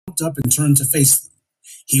stepped up and turned to face them.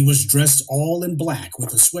 He was dressed all in black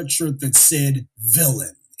with a sweatshirt that said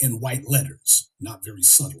 "villain" in white letters, not very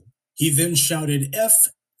subtle. He then shouted "F,"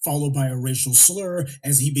 followed by a racial slur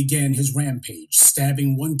as he began his rampage,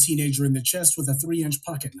 stabbing one teenager in the chest with a 3-inch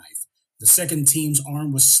pocket knife. The second team's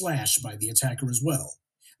arm was slashed by the attacker as well.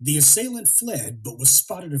 The assailant fled but was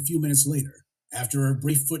spotted a few minutes later. After a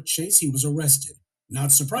brief foot chase, he was arrested.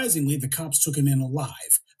 Not surprisingly, the cops took him in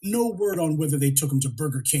alive. No word on whether they took him to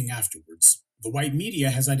Burger King afterwards. The white media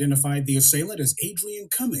has identified the assailant as Adrian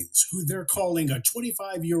Cummings, who they're calling a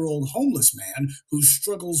 25-year-old homeless man who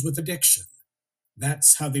struggles with addiction.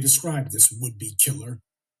 That's how they describe this would-be killer.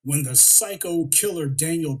 When the psycho killer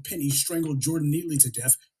Daniel Penny strangled Jordan Neely to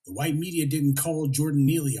death, the white media didn't call Jordan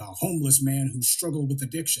Neely a homeless man who struggled with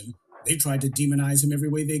addiction. They tried to demonize him every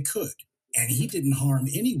way they could. And he didn't harm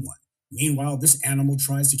anyone. Meanwhile, this animal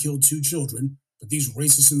tries to kill 2 children, but these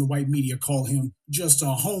racists in the white media call him just a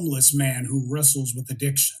homeless man who wrestles with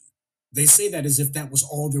addiction. They say that as if that was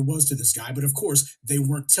all there was to this guy, but of course, they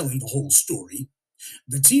weren't telling the whole story.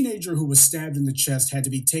 The teenager who was stabbed in the chest had to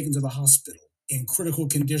be taken to the hospital in critical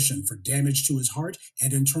condition for damage to his heart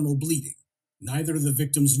and internal bleeding. Neither of the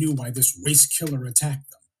victims knew why this race killer attacked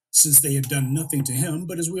them, since they had done nothing to him,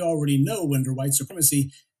 but as we already know under white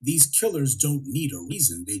supremacy, these killers don't need a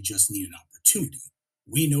reason, they just need an opportunity.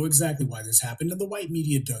 We know exactly why this happened, and the white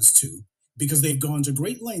media does too, because they've gone to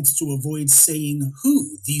great lengths to avoid saying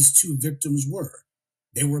who these 2 victims were.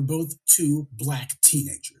 They were both 2 black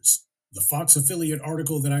teenagers. The Fox affiliate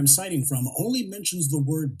article that I'm citing from only mentions the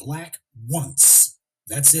word black once.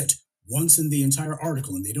 That's it, once in the entire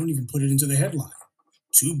article, and they don't even put it into the headline.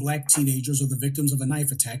 2 black teenagers are the victims of a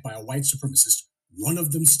knife attack by a white supremacist. One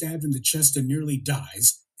of them stabbed in the chest and nearly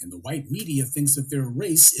dies, and the white media thinks that their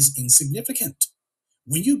race is insignificant.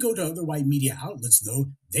 When you go to other white media outlets, though,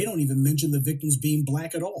 they don't even mention the victims being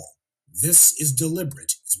black at all. This is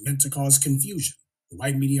deliberate. It's meant to cause confusion. The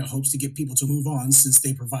white media hopes to get people to move on since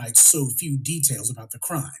they provide so few details about the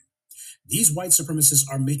crime. These white supremacists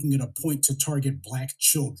are making it a point to target black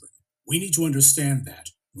children. We need to understand that.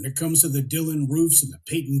 When it comes to the Dylan Roofs and the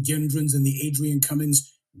Peyton Gendrons and the Adrian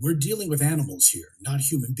Cummings, we're dealing with animals here, not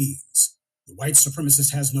human beings. The white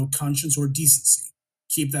supremacist has no conscience or decency.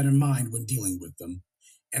 Keep that in mind when dealing with them.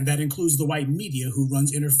 And that includes the white media who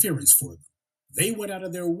runs interference for them. They went out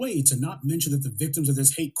of their way to not mention that the victims of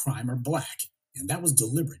this hate crime are black. And that was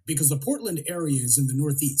deliberate because the Portland area is in the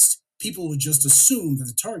Northeast. People would just assume that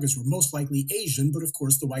the targets were most likely Asian, but of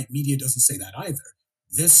course the white media doesn't say that either.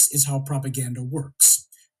 This is how propaganda works.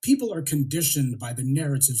 People are conditioned by the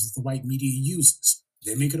narratives that the white media uses.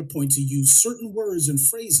 They make it a point to use certain words and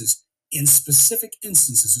phrases in specific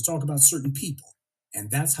instances to talk about certain people. And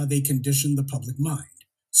that's how they condition the public mind.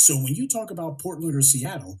 So when you talk about Portland or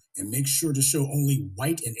Seattle and make sure to show only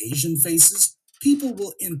white and Asian faces, people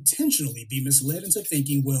will intentionally be misled into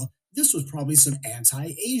thinking, well, this was probably some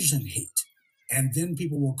anti-Asian hate. And then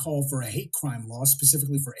people will call for a hate crime law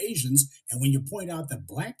specifically for Asians. And when you point out that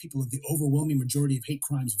black people are the overwhelming majority of hate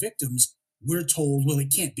crimes victims, we're told, well,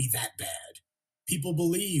 it can't be that bad. People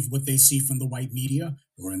believe what they see from the white media,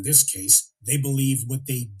 or in this case, they believe what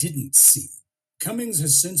they didn't see. Cummings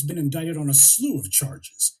has since been indicted on a slew of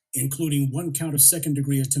charges, including 1 count of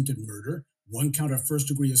second-degree attempted murder, 1 count of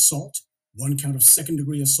first-degree assault, 1 count of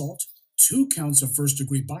second-degree assault, 2 counts of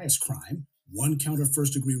first-degree bias crime, 1 count of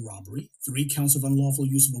first-degree robbery, 3 counts of unlawful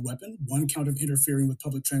use of a weapon, 1 count of interfering with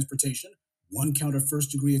public transportation, 1 count of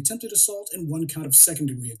first-degree attempted assault, and 1 count of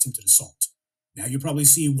second-degree attempted assault. Now, you probably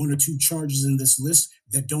see 1 or 2 charges in this list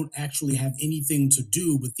that don't actually have anything to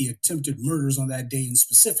do with the attempted murders on that day in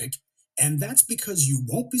specific, and that's because you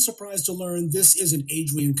won't be surprised to learn this isn't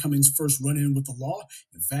Adrian Cummings' first run-in with the law.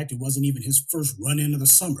 In fact, it wasn't even his first run-in of the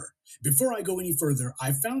summer. Before I go any further,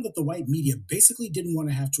 I found that the white media basically didn't want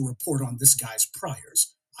to have to report on this guy's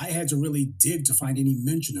priors. I had to really dig to find any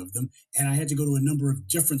mention of them, and I had to go to a number of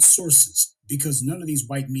different sources because none of these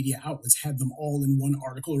white media outlets had them all in one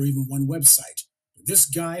article or even one website. But this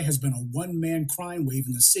guy has been a one-man crime wave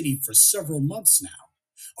in the city for several months now.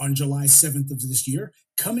 On July 7th of this year,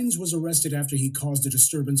 Cummings was arrested after he caused a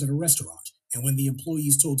disturbance at a restaurant, and when the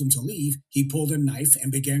employees told him to leave, he pulled a knife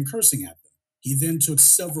and began cursing at them. He then took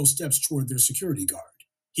several steps toward their security guard.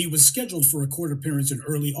 He was scheduled for a court appearance in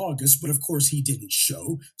early August, but of course he didn't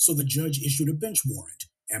show, so the judge issued a bench warrant,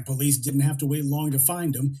 and police didn't have to wait long to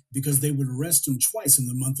find him because they would arrest him twice in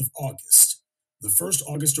the month of August. The first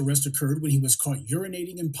August arrest occurred when he was caught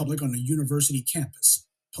urinating in public on a university campus.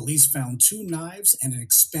 Police found 2 knives and an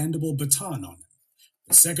expandable baton on him.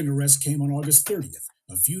 The second arrest came on August 30th,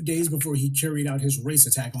 a few days before he carried out his race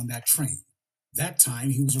attack on that train. That time,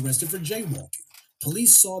 he was arrested for jaywalking.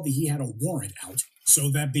 Police saw that he had a warrant out, so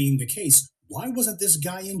that being the case, why wasn't this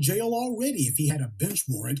guy in jail already if he had a bench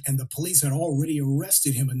warrant and the police had already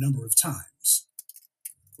arrested him a number of times?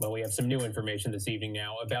 Well, we have some new information this evening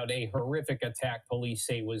now about a horrific attack police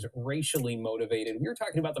say was racially motivated. We were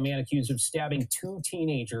talking about the man accused of stabbing 2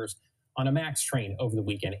 teenagers on a MAX train over the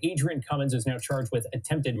weekend. Adrian Cummins is now charged with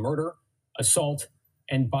attempted murder, assault,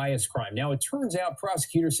 and bias crime. Now, it turns out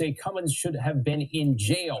prosecutors say Cummins should have been in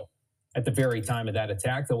jail at the very time of that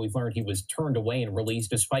attack, though we've learned he was turned away and released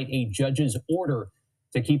despite a judge's order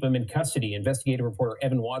to keep him in custody. Investigative reporter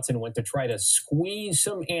Evan Watson went to try to squeeze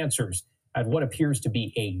some answers at what appears to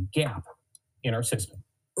be a gap in our system.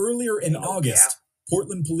 Earlier in August,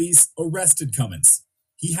 Portland police arrested Cummins.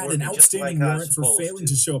 He had an outstanding warrant for failing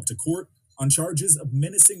to show up to court on charges of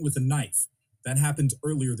menacing with a knife. That happened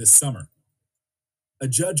earlier this summer. A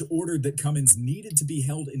judge ordered that Cummins needed to be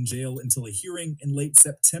held in jail until a hearing in late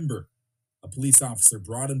September. A police officer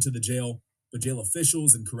brought him to the jail, but jail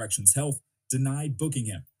officials and Corrections Health denied booking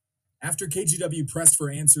him. After KGW pressed for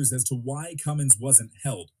answers as to why Cummins wasn't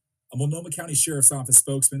held, a Multnomah County Sheriff's Office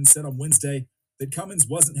spokesman said on Wednesday that Cummins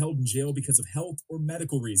wasn't held in jail because of health or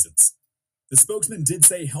medical reasons. The spokesman did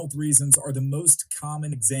say health reasons are the most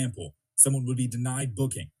common example someone would be denied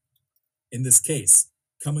booking. In this case,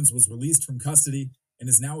 Cummins was released from custody and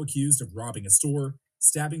is now accused of robbing a store,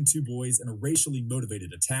 stabbing 2 boys in a racially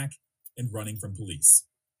motivated attack, and running from police.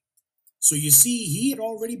 So you see, he had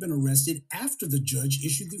already been arrested after the judge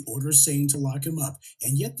issued the order saying to lock him up,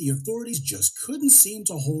 and yet the authorities just couldn't seem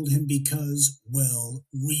to hold him because, well,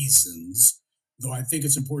 reasons. Though I think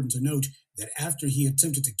it's important to note that after he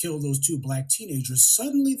attempted to kill those 2 black teenagers,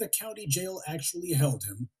 suddenly the county jail actually held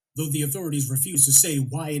him. Though the authorities refuse to say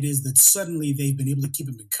why it is that suddenly they've been able to keep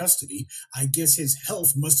him in custody, I guess his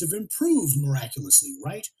health must have improved miraculously,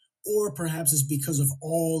 right? Or perhaps it's because of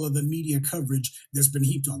all of the media coverage that's been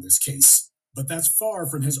heaped on this case. But that's far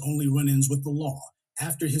from his only run-ins with the law.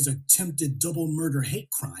 After his attempted double murder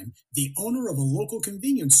hate crime, the owner of a local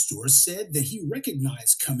convenience store said that he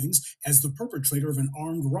recognized Cummins as the perpetrator of an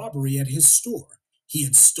armed robbery at his store. He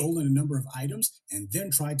had stolen a number of items and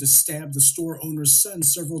then tried to stab the store owner's son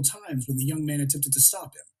several times when the young man attempted to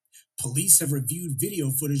stop him. Police have reviewed video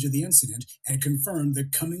footage of the incident and confirmed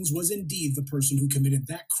that Cummins was indeed the person who committed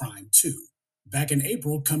that crime, too. Back in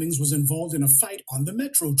April, Cummins was involved in a fight on the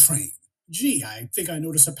metro train. Gee, I think I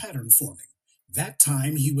noticed a pattern forming. That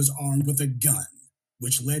time, he was armed with a gun,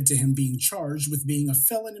 which led to him being charged with being a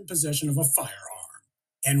felon in possession of a firearm.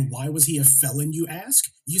 And why was he a felon, you ask?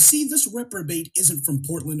 You see, this reprobate isn't from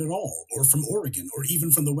Portland at all, or from Oregon, or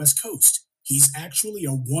even from the West Coast. He's actually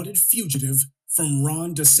a wanted fugitive from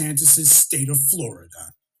Ron DeSantis' state of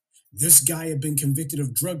Florida. This guy had been convicted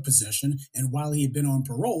of drug possession, and while he had been on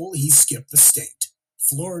parole, he skipped the state.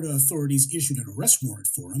 Florida authorities issued an arrest warrant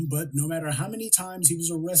for him, but no matter how many times he was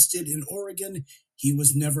arrested in Oregon, he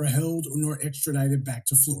was never held nor extradited back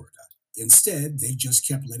to Florida. Instead, they just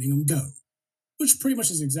kept letting him go, which pretty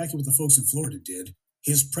much is exactly what the folks in Florida did.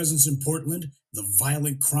 His presence in Portland, the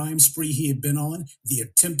violent crime spree he had been on, the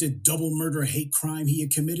attempted double murder hate crime he had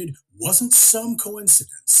committed wasn't some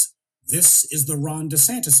coincidence. This is the Ron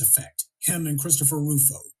DeSantis effect, him and Christopher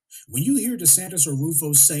Rufo. When you hear DeSantis or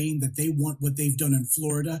Rufo saying that they want what they've done in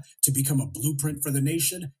Florida to become a blueprint for the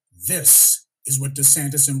nation, this is what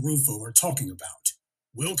DeSantis and Rufo are talking about.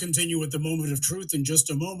 We'll continue with the moment of truth in just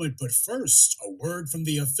a moment, but first, a word from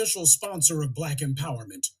the official sponsor of Black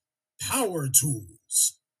Empowerment, Power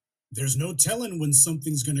Tools. There's no telling when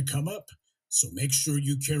something's going to come up, so make sure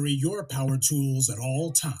you carry your power tools at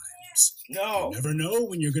all times. No. You never know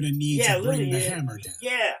when you're going to need to bring the hammer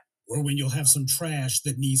down. Or when you'll have some trash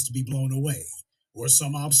that needs to be blown away, or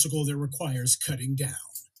some obstacle that requires cutting down.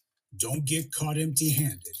 Don't get caught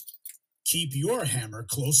empty-handed. Keep your hammer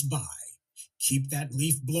close by. Keep that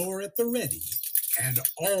leaf blower at the ready, and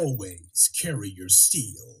always carry your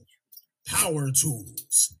steel. Power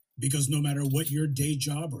Tools, because no matter what your day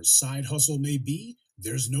job or side hustle may be,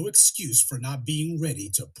 there's no excuse for not being ready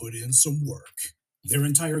to put in some work. Their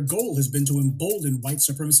entire goal has been to embolden white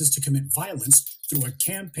supremacists to commit violence through a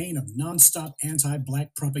campaign of nonstop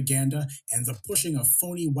anti-black propaganda and the pushing of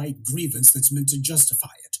phony white grievance that's meant to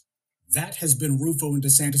justify it. That has been Rufo and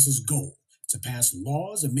DeSantis' goal, to pass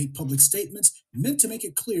laws and make public statements meant to make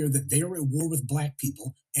it clear that they are at war with black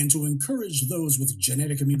people and to encourage those with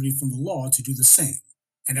genetic immunity from the law to do the same.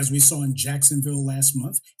 And as we saw in Jacksonville last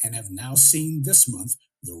month and have now seen this month,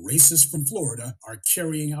 the racists from Florida are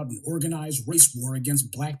carrying out an organized race war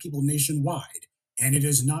against black people nationwide, and it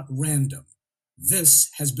is not random.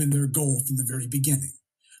 This has been their goal from the very beginning.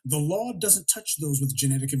 The law doesn't touch those with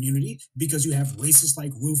genetic immunity because you have racists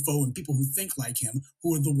like Rufo and people who think like him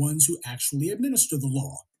who are the ones who actually administer the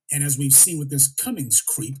law. And as we've seen with this Cummings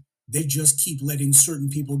creep, they just keep letting certain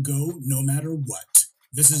people go no matter what.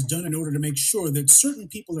 This is done in order to make sure that certain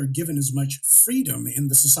people are given as much freedom in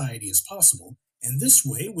the society as possible. And this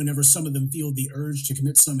way, whenever some of them feel the urge to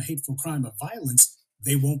commit some hateful crime of violence,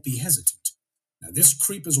 they won't be hesitant. Now, this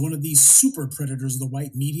creep is one of these super predators the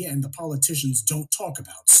white media and the politicians don't talk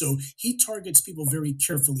about, so he targets people very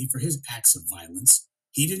carefully for his acts of violence.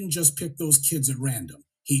 He didn't just pick those kids at random.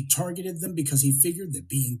 He targeted them because he figured that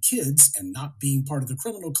being kids and not being part of the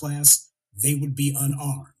criminal class, they would be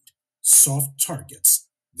unarmed. Soft targets.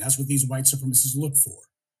 That's what these white supremacists look for.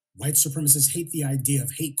 White supremacists hate the idea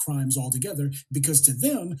of hate crimes altogether because to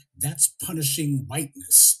them, that's punishing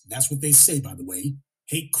whiteness. That's what they say, by the way.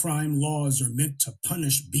 Hate crime laws are meant to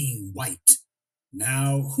punish being white.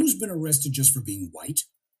 Now, who's been arrested just for being white?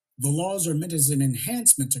 The laws are meant as an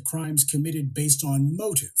enhancement to crimes committed based on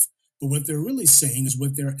motive, but what they're really saying is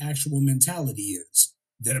what their actual mentality is.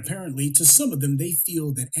 That apparently, to some of them, they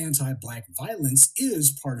feel that anti-black violence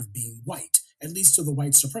is part of being white. At least to the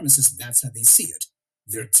white supremacists, that's how they see it.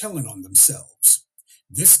 They're telling on themselves.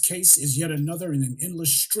 This case is yet another in an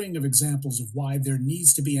endless string of examples of why there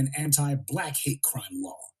needs to be an anti-black hate crime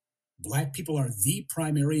law. Black people are the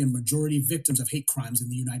primary and majority victims of hate crimes in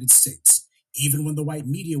the United States. Even when the white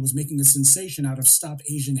media was making a sensation out of Stop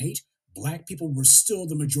Asian Hate, black people were still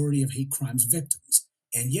the majority of hate crimes victims.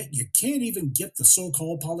 And yet you can't even get the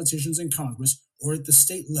so-called politicians in Congress or at the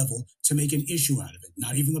state level to make an issue out of it,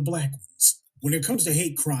 not even the black ones. When it comes to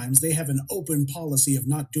hate crimes, they have an open policy of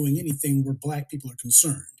not doing anything where black people are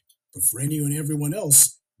concerned. But for any and everyone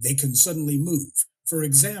else, they can suddenly move. For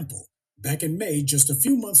example, back in May, just a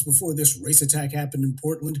few months before this race attack happened in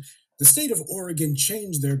Portland, the state of Oregon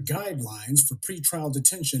changed their guidelines for pretrial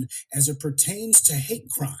detention as it pertains to hate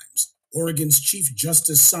crimes. Oregon's Chief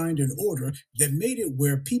Justice signed an order that made it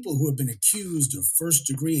where people who have been accused of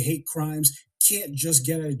first-degree hate crimes can't just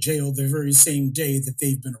get out of jail the very same day that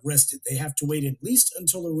they've been arrested. They have to wait at least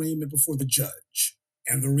until arraignment before the judge.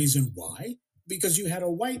 And the reason why? Because you had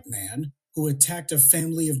a white man who attacked a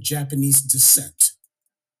family of Japanese descent.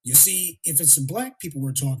 You see, if it's black people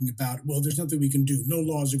we're talking about, well, there's nothing we can do. No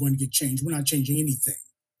laws are going to get changed. We're not changing anything.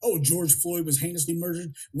 Oh, George Floyd was heinously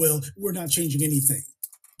murdered? Well, we're not changing anything.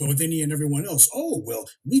 But with any and everyone else, oh, well,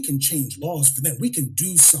 we can change laws for them. We can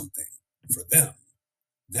do something for them.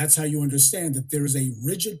 That's how you understand that there is a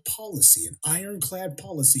rigid policy, an ironclad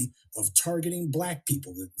policy of targeting black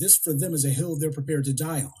people, that this for them is a hill they're prepared to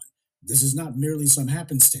die on. This is not merely some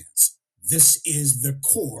happenstance. This is the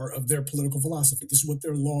core of their political philosophy. This is what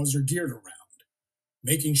their laws are geared around.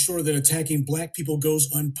 Making sure that attacking black people goes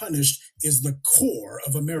unpunished is the core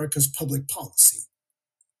of America's public policy.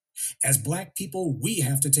 As black people, we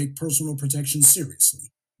have to take personal protection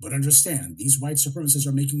seriously. But understand, these white supremacists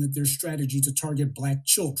are making it their strategy to target black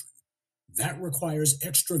children. That requires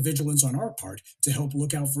extra vigilance on our part to help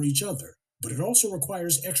look out for each other. But it also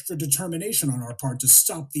requires extra determination on our part to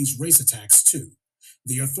stop these race attacks too.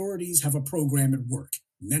 The authorities have a program at work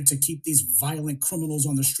meant to keep these violent criminals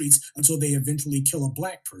on the streets until they eventually kill a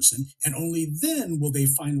black person, and only then will they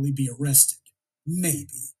finally be arrested.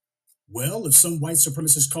 Maybe. Well, if some white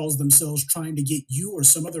supremacist calls themselves trying to get you or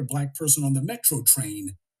some other black person on the metro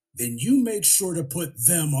train, then you make sure to put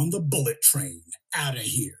them on the bullet train out of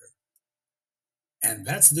here. And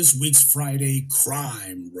that's this week's Friday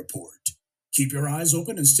Crime Report. Keep your eyes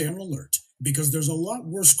open and stay on alert, because there's a lot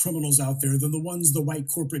worse criminals out there than the ones the white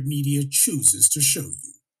corporate media chooses to show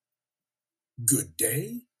you. Good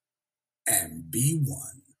day, and be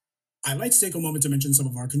one. I'd like to take a moment to mention some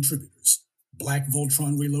of our contributors. Black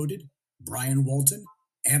Voltron Reloaded, Brian Walton,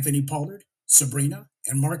 Anthony Pollard, Sabrina,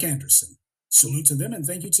 and Mark Anderson. Salute to them and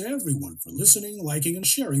thank you to everyone for listening, liking, and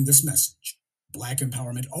sharing this message. Black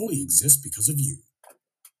empowerment only exists because of you.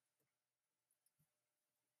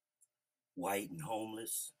 White and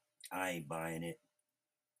homeless, I ain't buying it.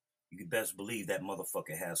 You could best believe that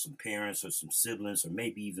motherfucker has some parents or some siblings or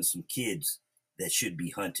maybe even some kids that should be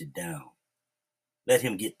hunted down. Let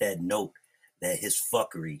him get that note that his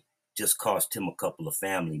fuckery just cost him a couple of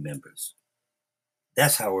family members.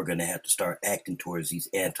 That's how we're going to have to start acting towards these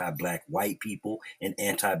anti-black white people and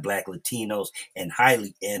anti-black Latinos and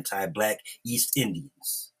highly anti-black East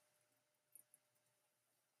Indians.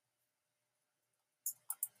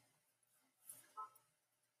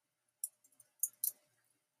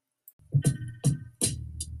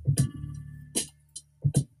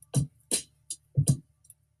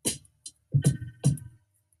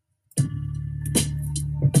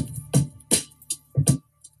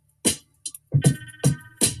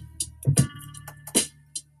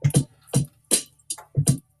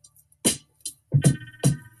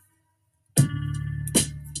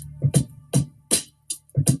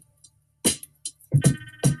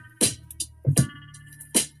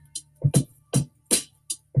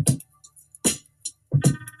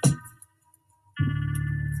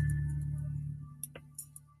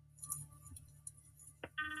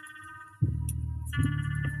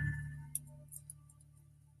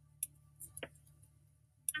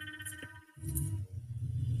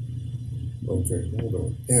 Okay, hold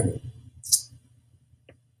on. Damn it.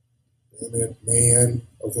 Damn it, man.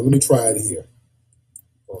 Okay, let me try it here.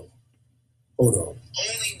 Hold on.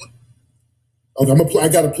 Okay, I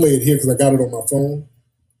gotta play it here because I got it on my phone.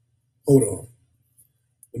 Hold on.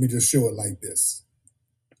 Let me just show it like this.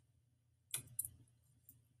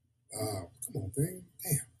 Come on, thing.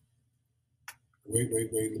 Damn. Wait.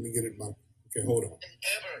 Let me get it. Okay, hold on.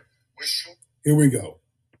 Here we go.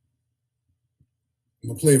 I'm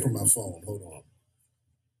gonna play it from my phone. Hold on.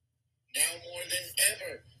 Now more than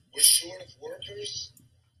ever, we're short of workers.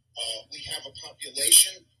 We have a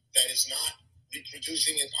population that is not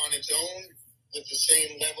reproducing it on its own with the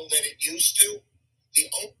same level that it used to. The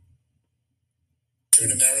only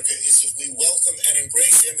in America is if we welcome and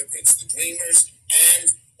embrace immigrants, the dreamers, and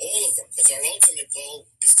all of them, because our ultimate goal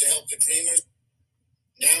is to help the dreamers.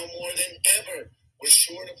 Now more than ever, we're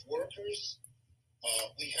short of workers.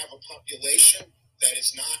 We have a population that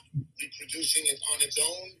is not reproducing it on its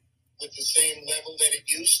own with the same level that it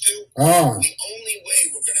used to. The only way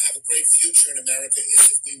we're going to have a great future in America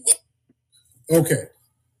is if we... Okay.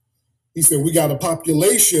 He said, we got a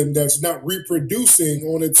population that's not reproducing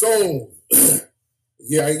on its own.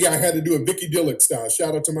 Yeah, I had to do a Vicky Dillard style.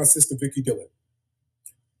 Shout out to my sister, Vicky Dillard.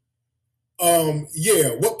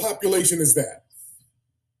 What population is that?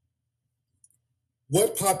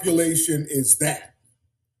 What population is that?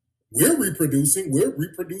 We're reproducing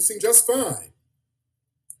just fine.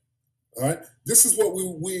 All right. This is what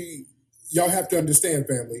we y'all have to understand,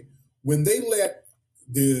 family. When they let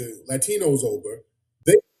the Latinos over,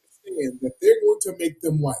 they understand that they're going to make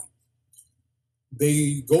them white.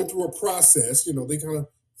 They go through a process, they kind of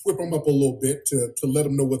whip them up a little bit to let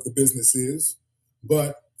them know what the business is.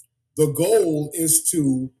 But the goal is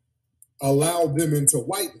to allow them into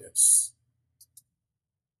whiteness.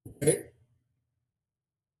 Okay?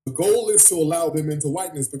 The goal is to allow them into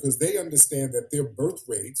whiteness because they understand that their birth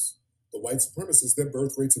rates, the white supremacists, their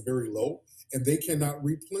birth rates are very low and they cannot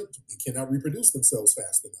reproduce themselves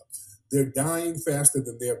fast enough. They're dying faster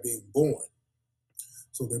than they're being born.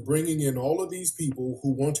 So they're bringing in all of these people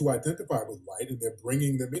who want to identify with white and they're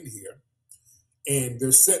bringing them in here and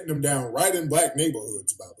they're setting them down right in black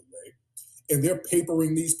neighborhoods, by the way, and they're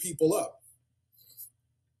papering these people up.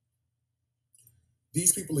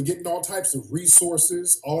 These people are getting all types of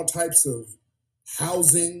resources, all types of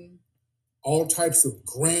housing, all types of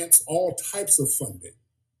grants, all types of funding.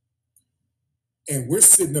 And we're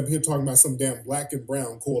sitting up here talking about some damn black and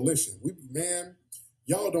brown coalition.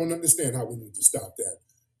 Y'all don't understand how we need to stop that.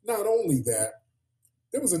 Not only that,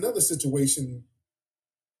 there was another situation.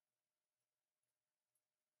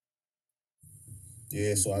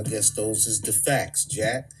 Yeah, so I guess those is the facts,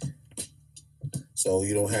 Jack. So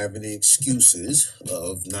you don't have any excuses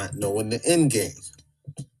of not knowing the end game.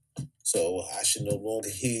 So I should no longer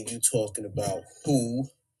hear you talking about who,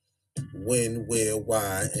 when, where,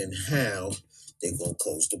 why, and how they're going to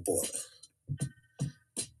close the border.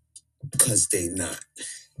 Because they not.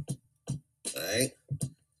 All right?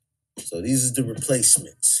 So these are the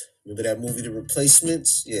replacements. Remember that movie, The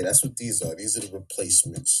Replacements? Yeah, that's what these are. These are the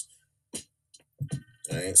replacements.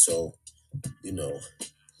 All right? So,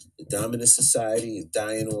 the dominant society is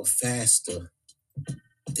dying off faster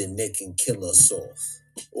than they can kill us off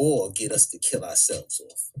or get us to kill ourselves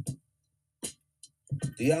off.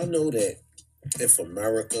 Do y'all know that if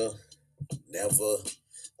America never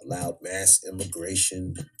allowed mass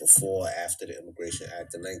immigration before or after the Immigration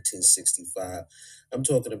Act of 1965, I'm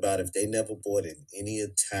talking about if they never brought in any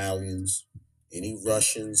Italians, any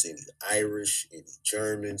Russians, any Irish, any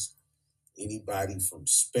Germans, anybody from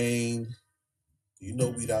Spain,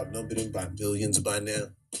 we'd outnumber them by millions by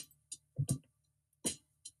now?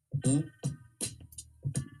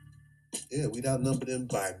 Yeah, we'd outnumber them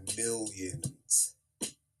by millions.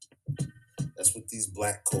 That's what these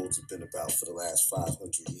black codes have been about for the last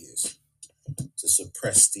 500 years, to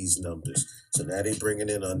suppress these numbers. So now they're bringing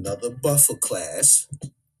in another buffer class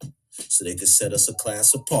so they can set us a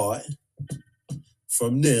class apart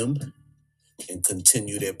from them and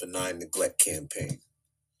continue their benign neglect campaign.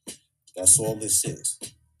 That's all this is.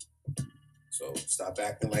 So stop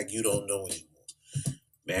acting like you don't know anymore.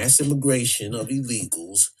 Mass immigration of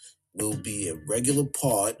illegals will be a regular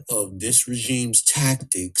part of this regime's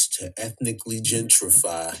tactics to ethnically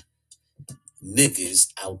gentrify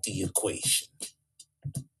niggas out the equation.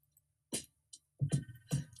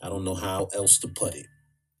 I don't know how else to put it.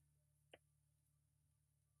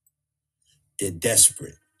 They're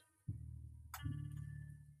desperate.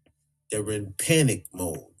 They're in panic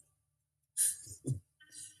mode.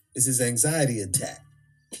 This is anxiety attack.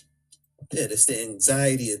 Yeah, that's the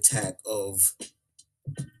anxiety attack of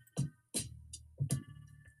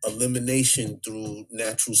elimination through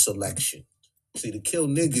natural selection. See, to kill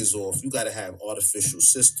niggas off, you gotta have artificial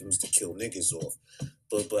systems to kill niggas off.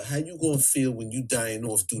 But how you gonna feel when you dying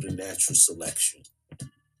off due to natural selection?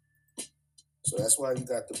 So that's why you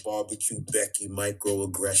got the barbecue Becky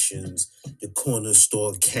microaggressions, the corner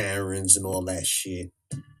store Karens and all that shit.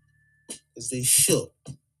 Because they shook.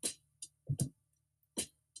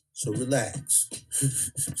 So relax.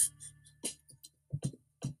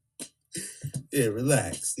 Yeah,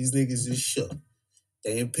 relax. These niggas is shook.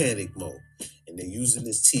 They in panic mode. And they're using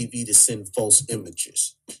this TV to send false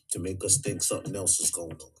images to make us think something else is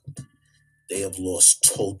going on. They have lost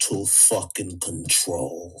total fucking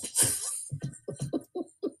control.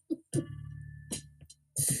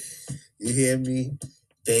 You hear me?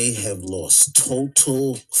 They have lost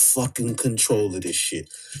total fucking control of this shit.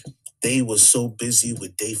 They were so busy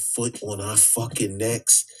with their foot on our fucking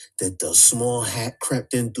necks that the small hat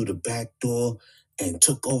crept in through the back door and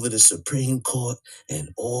took over the Supreme Court and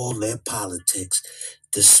all their politics.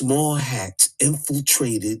 The small hats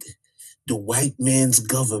infiltrated the white man's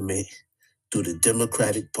government through the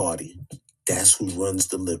Democratic Party. That's who runs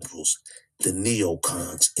the liberals. The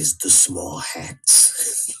neocons is the small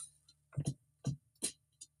hats.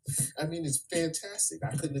 I mean, it's fantastic.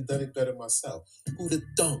 I couldn't have done it better myself. Who'd have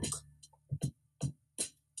thunk?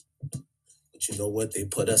 But you know what? They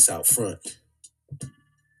put us out front.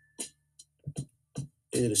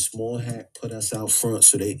 Yeah, the small hat put us out front,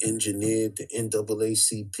 so they engineered the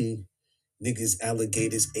NAACP. Niggas,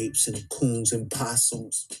 alligators, apes, and coons and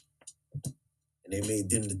possums. And they made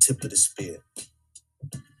them the tip of the spear.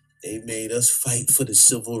 They made us fight for the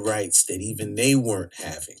civil rights that even they weren't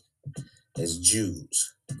having as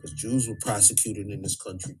Jews. Because Jews were prosecuted in this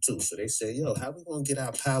country too. So they say, yo, how we going to get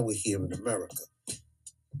our power here in America?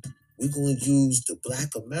 We're going to use the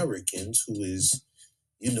Black Americans, who is,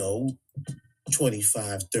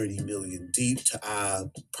 25, 30 million deep to our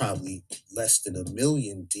probably less than 1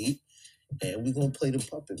 million deep. And we're going to play the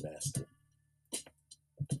puppet master.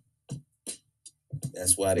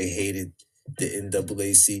 That's why they hated the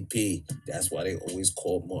NAACP. That's why they always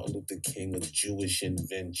called Martin Luther King a Jewish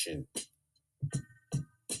invention.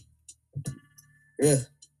 Yeah.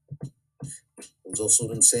 It was also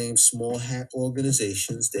them same small hat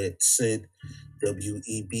organizations that sent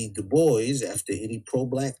W.E.B. Du Bois after any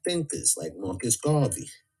pro-black thinkers like Marcus Garvey.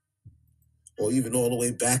 Or even all the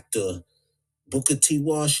way back to Booker T.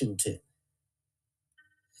 Washington.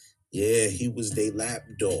 Yeah, he was their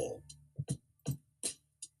lapdog.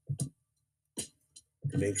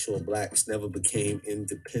 To make sure blacks never became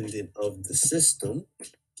independent of the system.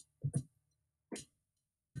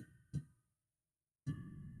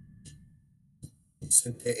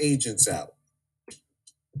 Sent their agents out.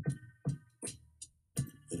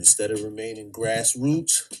 And instead of remaining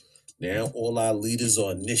grassroots, now all our leaders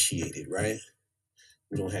are initiated, right?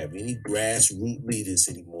 We don't have any grassroots leaders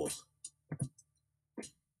anymore.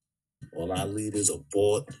 All our leaders are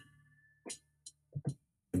bought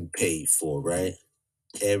and paid for, right?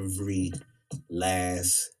 Every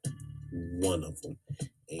last one of them.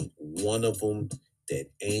 Ain't one of them that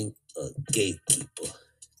ain't a gatekeeper.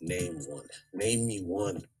 Name one. Name me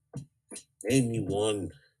one. Name me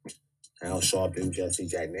one. Al Sharpton, Jesse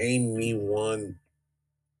Jack. Name me one.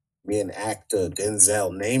 Me an actor,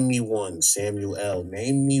 Denzel. Name me one. Samuel L.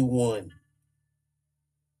 Name me one.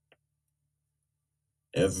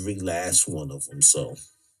 Every last one of them. So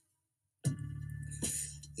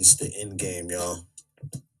it's the end game, y'all.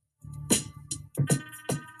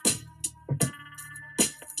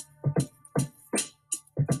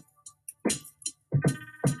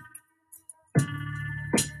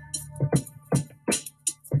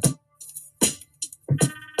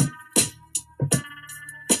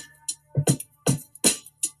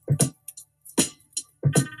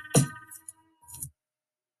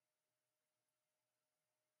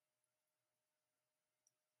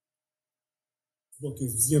 Book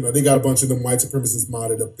is, they got a bunch of them white supremacists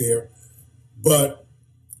modded up there. But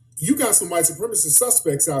you got some white supremacist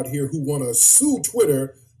suspects out here who want to sue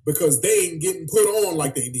Twitter because they ain't getting put on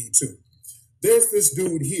like they need to. There's this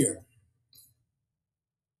dude here.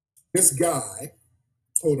 This guy.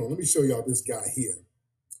 Hold on, let me show y'all this guy here.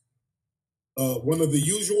 One of the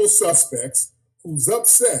usual suspects who's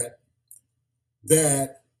upset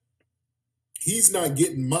that he's not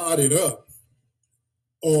getting modded up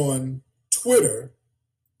on Twitter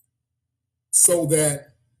so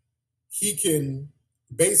that he can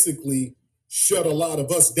basically shut a lot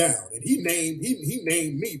of us down. And he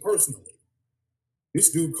named me personally.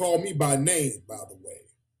 This dude called me by name, by the way.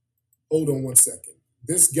 Hold on one second.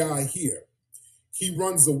 This guy here, he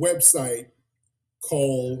runs a website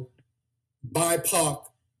called BIPOC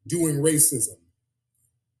doing racism.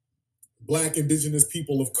 Black, indigenous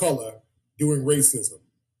people of color doing racism.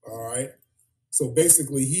 All right. So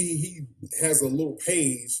basically, he has a little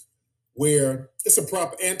page where it's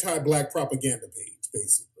a anti-black propaganda page,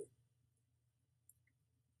 basically.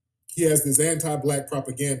 He has this anti-black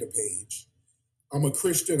propaganda page. I'm a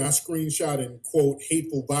Christian. I screenshot and quote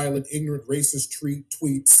hateful, violent, ignorant, racist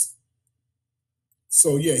tweets.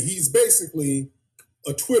 So yeah, he's basically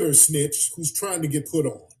a Twitter snitch who's trying to get put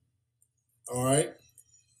on. All right.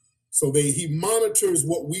 So he monitors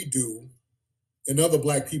what we do and other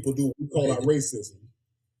black people do what we call our racism.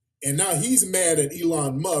 And now he's mad at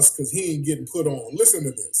Elon Musk because he ain't getting put on. Listen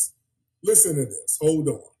to this. Hold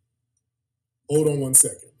on 1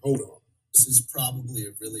 second. Hold on. This is probably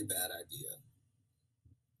a really bad idea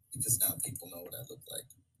because now people know what I look like.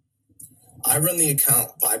 I run the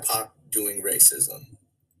account BIPOC Doing Racism.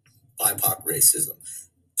 BIPOC Racism.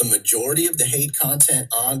 The majority of the hate content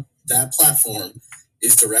on that platform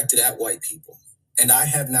is directed at white people. And I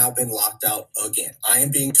have now been locked out again. I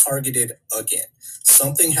am being targeted again.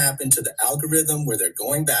 Something happened to the algorithm where they're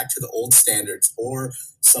going back to the old standards, or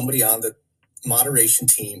somebody on the moderation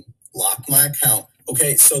team locked my account.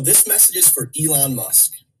 Okay, so this message is for Elon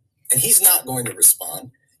Musk, and he's not going to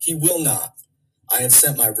respond. He will not. I have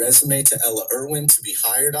sent my resume to Ella Irwin to be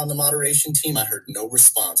hired on the moderation team. I heard no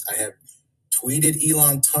response. I have tweeted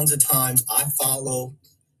Elon tons of times. I follow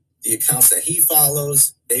the accounts that he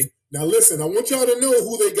follows. Now listen, I want y'all to know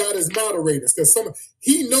who they got as moderators, because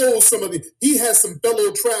he has some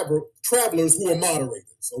fellow travelers who are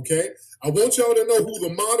moderators, okay? I want y'all to know who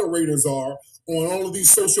the moderators are on all of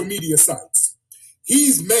these social media sites.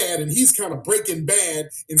 He's mad and he's kind of breaking bad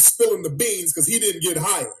and spilling the beans because he didn't get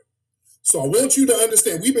hired. So I want you to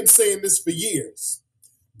understand, we've been saying this for years.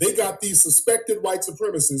 They got these suspected white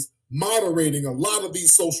supremacists moderating a lot of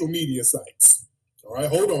these social media sites. All right,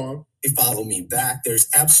 hold on. They follow me back. There's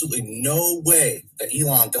absolutely no way that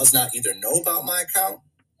Elon does not either know about my account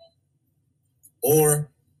or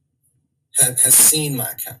has seen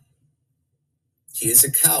my account. He is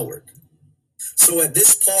a coward. So at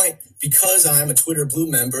this point, because I'm a Twitter Blue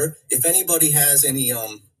member, if anybody has any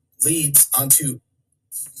leads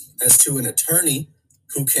as to an attorney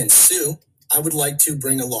who can sue, I would like to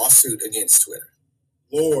bring a lawsuit against Twitter.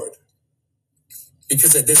 Lord.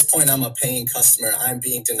 Because at this point, I'm a paying customer. I'm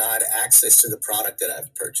being denied access to the product that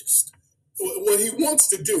I've purchased. What he wants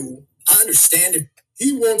to do, I understand it.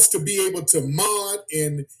 He wants to be able to mod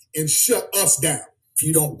and shut us down. If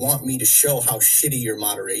you don't want me to show how shitty your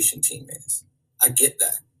moderation team is, I get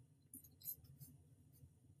that.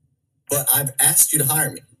 But I've asked you to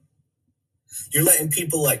hire me. You're letting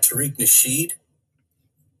people like Tariq Nasheed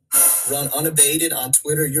run unabated on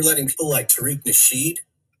Twitter. You're letting people like Tariq Nasheed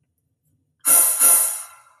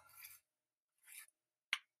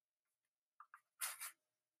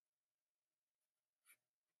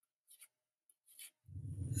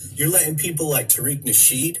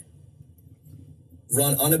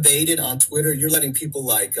run unabated on Twitter. You're letting people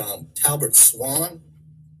like Talbert Swan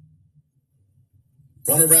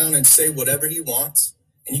run around and say whatever he wants.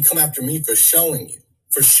 And you come after me for showing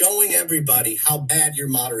everybody how bad your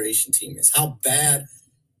moderation team is, how bad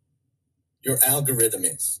your algorithm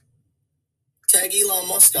is. Tag Elon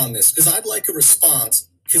Musk on this, because I'd like a response.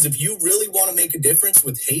 Because if you really want to make a difference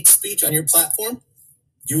with hate speech on your platform,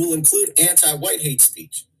 you will include anti-white hate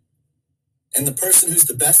speech. And the person who's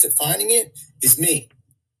the best at finding it is me.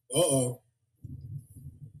 Uh-oh.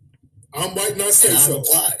 I'm white and I say so. I've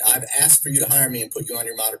applied. I've asked for you to hire me and put you on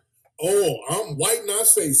your moderation. Oh, I'm white and I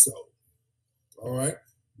say so. All right.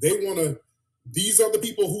 These are the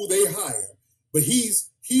people who they hire. But he's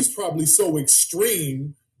probably so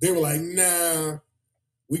extreme, they were like, nah,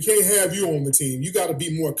 we can't have you on the team. You got to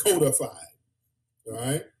be more codified. All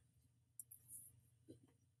right.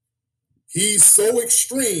 He's so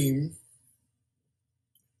extreme,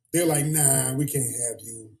 they're like, nah, we can't have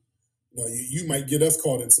you. No, you might get us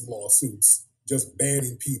caught in some lawsuits, just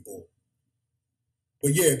banning people.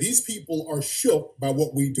 But yeah, these people are shook by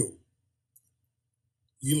what we do.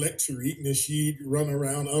 You let Tariq Nasheed run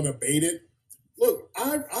around unabated. Look,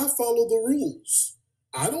 I follow the rules.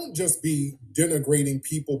 I don't just be denigrating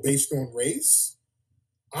people based on race.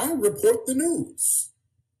 I report the news.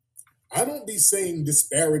 I don't be saying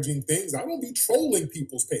disparaging things. I don't be trolling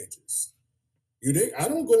people's pages. You dig? I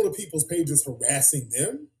don't go to people's pages harassing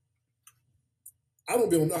them. I don't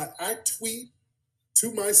be on that. I tweet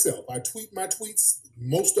to myself. I tweet my tweets.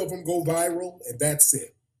 Most of them go viral, and that's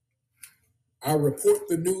it. I report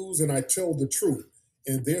the news and I tell the truth.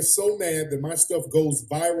 And they're so mad that my stuff goes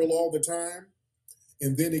viral all the time.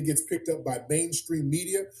 and then it gets picked up by mainstream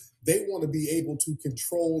media. They want to be able to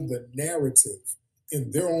control the narrative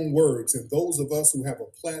in their own words. And those of us who have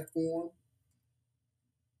a platform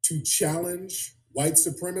to challenge white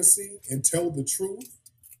supremacy and tell the truth,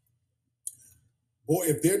 boy,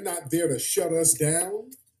 if they're not there to shut us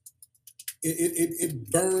down, it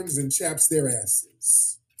burns and chaps their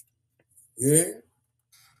asses. Yeah?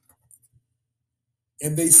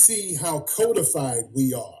 And they see how codified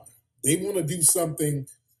we are. They want to do something.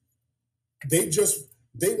 They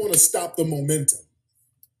want to stop the momentum.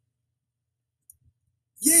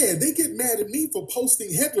 Yeah, they get mad at me for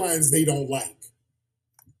posting headlines they don't like.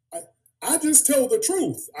 I just tell the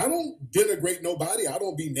truth. I don't denigrate nobody. I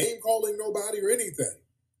don't be name calling nobody or anything.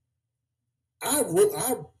 I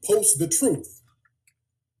post the truth.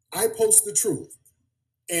 I post the truth.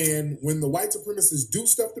 And when the white supremacists do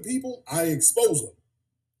stuff to people, I expose them.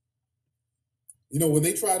 You know, when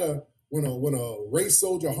they try to, when a race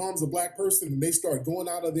soldier harms a black person and they start going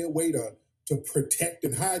out of their way to protect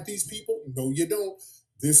and hide these people, no, you don't.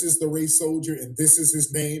 This is the race soldier and this is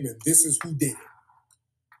his name and this is who did it.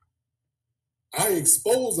 I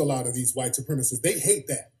expose a lot of these white supremacists. They hate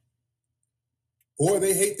that. Boy,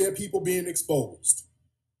 they hate their people being exposed.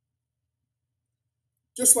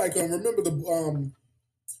 Just like, remember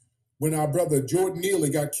when our brother Jordan Neely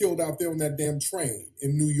got killed out there on that damn train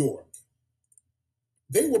in New York.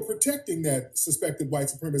 They were protecting that suspected white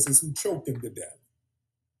supremacist who choked him to death.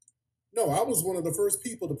 No, I was one of the first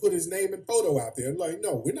people to put his name and photo out there. Like,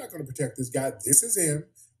 no, we're not going to protect this guy. This is him.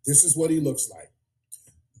 This is what he looks like.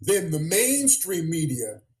 Then the mainstream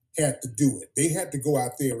media had to do it. They had to go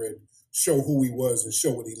out there and show who he was and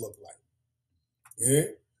show what he looked like.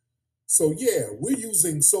 Yeah? So yeah, we're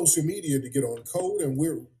using social media to get on code, and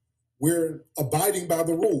we're abiding by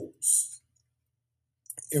the rules.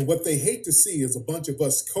 And what they hate to see is a bunch of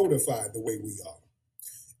us codified the way we are.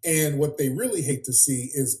 And what they really hate to see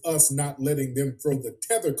is us not letting them throw the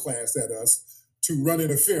tether class at us to run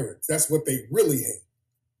interference. That's what they really hate.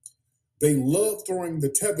 They love throwing the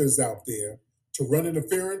tethers out there to run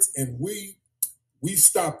interference, and we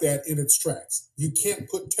stop that in its tracks. You can't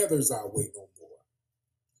put tethers our way no more.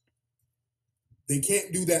 They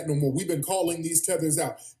can't do that no more. We've been calling these tethers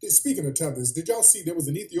out. Speaking of tethers, did y'all see there was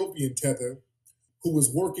an Ethiopian tether who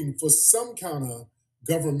was working for some kind of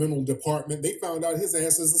governmental department? They found out his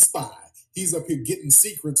ass is a spy. He's up here getting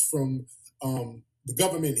secrets from the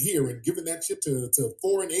government here and giving that shit to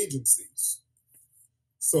foreign agencies.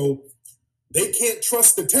 So they can't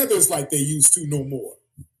trust the tethers like they used to no more.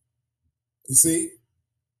 You see?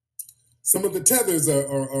 Some of the tethers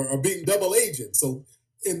are being double agents. So,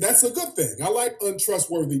 and that's a good thing. I like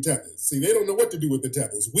untrustworthy tethers. See, they don't know what to do with the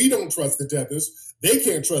tethers. We don't trust the tethers. They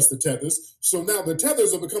can't trust the tethers. So now the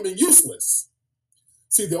tethers are becoming useless.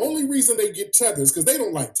 See, the only reason they get tethers, because they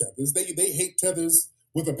don't like tethers. They hate tethers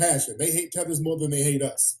with a passion. They hate tethers more than they hate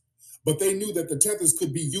us. But they knew that the tethers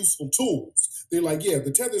could be useful tools. They're like, yeah,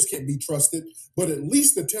 the tethers can't be trusted, but at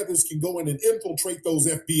least the tethers can go in and infiltrate those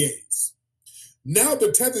FBAs. Now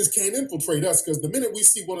the tethers can't infiltrate us, because the minute we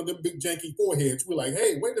see one of them big janky foreheads, we're like,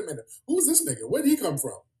 hey, wait a minute. Who's this nigga? Where did he come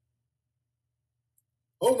from?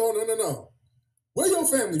 Oh, no. Where your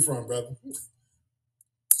family from, brother?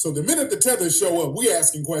 So the minute the tethers show up, we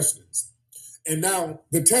asking questions. And now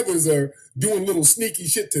the tethers are doing little sneaky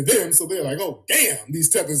shit to them, so they're like, oh, damn, these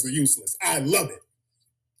tethers are useless. I love it.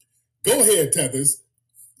 Go ahead, tethers.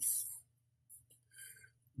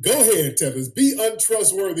 Go ahead, tethers. Be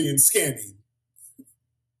untrustworthy and scammy.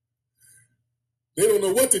 They don't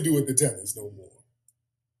know what to do with the tethers no more.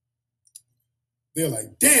 They're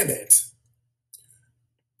like, damn it.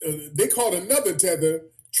 They caught another tether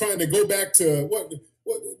trying to go back to what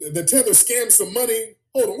the tether scammed some money.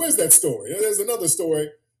 Hold on, where's that story? There's another story.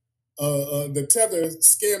 The tether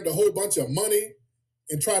scammed a whole bunch of money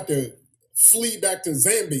and tried to flee back to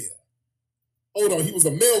Zambia. Hold on, he was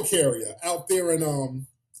a mail carrier out there in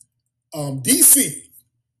D.C.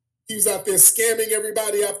 He was out there scamming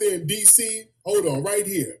everybody out there in D.C. Hold on, right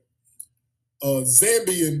here. A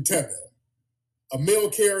Zambian tether, a mail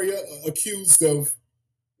carrier accused of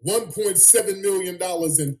 $1.7 million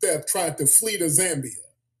in theft, tried to flee to Zambia.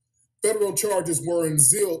 Federal charges were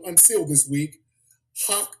unsealed this week.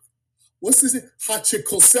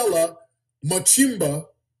 Hachikosela Machimba,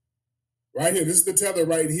 right here. This is the tether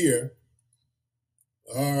right here.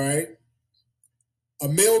 All right. A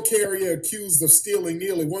mail carrier accused of stealing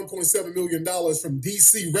nearly $1.7 million from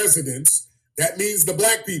D.C. residents. That means the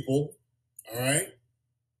black people. All right.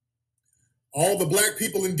 All the black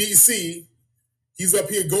people in D.C., he's up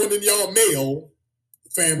here going in y'all mail,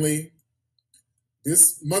 family.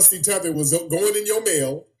 This musty tether was going in your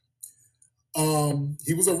mail.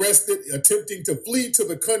 He was arrested attempting to flee to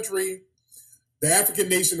the country, the African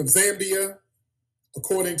nation of Zambia,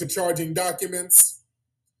 according to charging documents.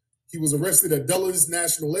 He was arrested at Dulles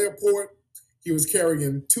National Airport. He was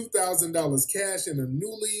carrying $2,000 cash and a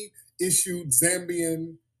newly issued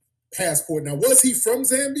Zambian passport. Now, was he from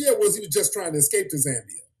Zambia or was he just trying to escape to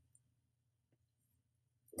Zambia?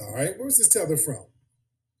 All right, where's this tether from?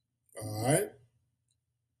 All right.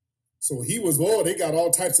 So he was, they got all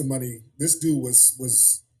types of money. This dude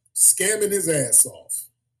was scamming his ass off.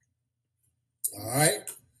 All right.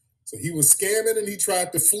 So he was scamming and he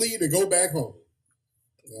tried to flee to go back home.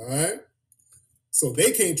 All right. So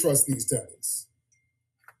they can't trust these tethers.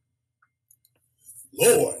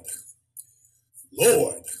 Lord.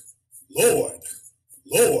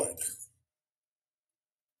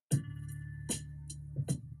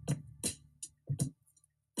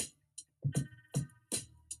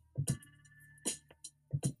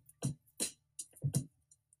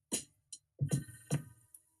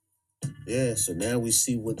 Yeah, so now we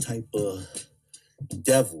see what type of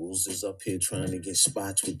devils is up here trying to get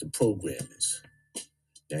spots with the programmers.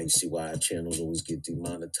 Now you see why our channels always get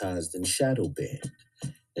demonetized and shadow banned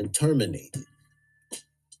and terminated,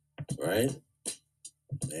 right?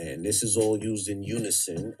 And this is all used in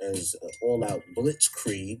unison as an all-out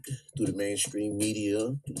blitzkrieg through the mainstream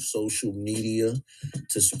media, through social media,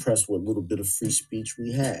 to suppress what little bit of free speech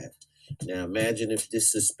we have. Now imagine if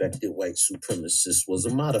this suspected white supremacist was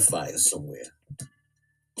a modifier somewhere.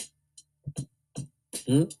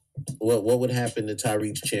 What would happen to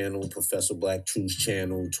Tariq's channel, Professor Black Truth's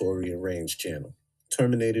channel, Tory and Rain's channel?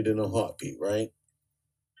 Terminated in a heartbeat, right?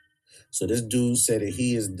 So this dude said that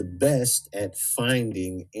he is the best at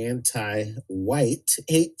finding anti-white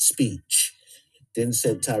hate speech. Then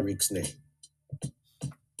said Tariq's name.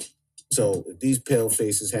 So if these pale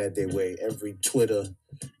faces had their way, every Twitter,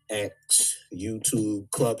 X,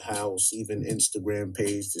 YouTube, Clubhouse, even Instagram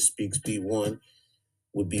page that speaks B1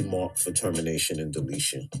 would be marked for termination and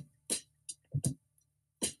deletion.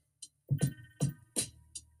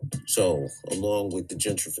 So, along with the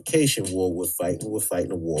gentrification war we're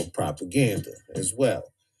fighting a war of propaganda as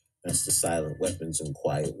well. That's the silent weapons and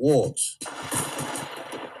quiet wars.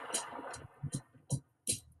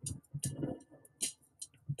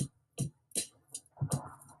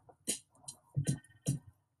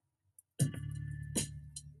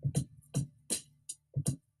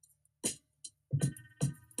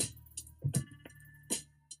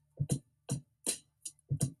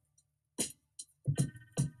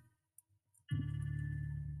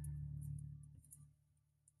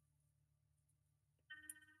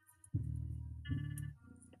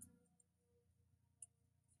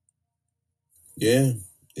 Yeah,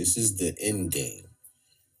 this is the end game.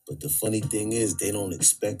 But the funny thing is, they don't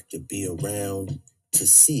expect to be around to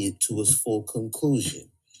see it to its full conclusion.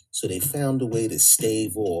 So they found a way to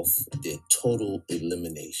stave off their total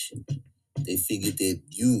elimination. They figured they'd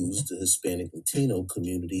use the Hispanic Latino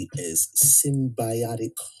community as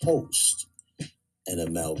symbiotic host and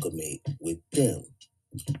amalgamate with them,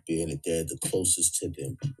 being that they're the closest to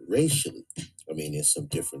them racially. I mean, there's some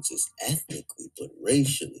differences ethnically, but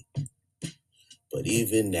racially. But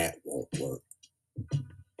even that won't work.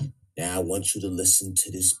 Now I want you to listen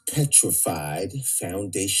to this petrified,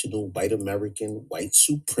 foundational white American white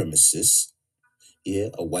supremacist. Yeah,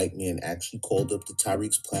 a white man actually called up to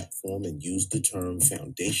Tariq's platform and used the term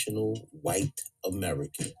foundational white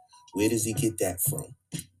American. Where does he get that from?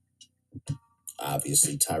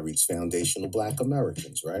 Obviously, Tariq's foundational black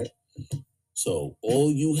Americans, right? So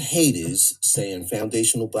all you haters saying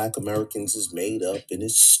foundational black Americans is made up and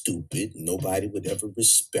it's stupid, nobody would ever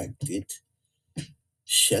respect it,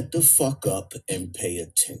 shut the fuck up and pay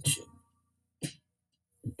attention.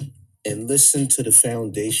 And listen to the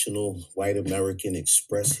foundational white American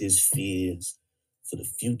express his fears for the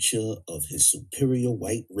future of his superior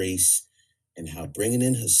white race and how bringing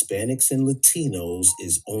in Hispanics and Latinos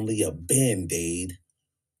is only a Band-Aid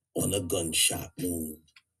on a gunshot wound.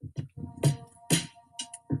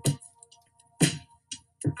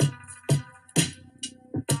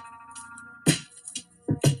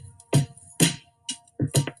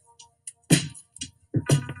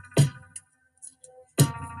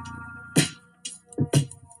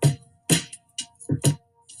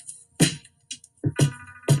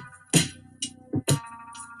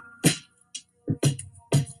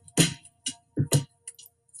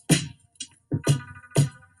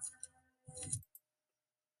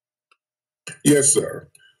 Yes, sir.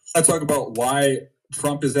 I talk about why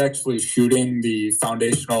Trump is actually shooting the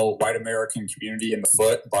foundational white American community in the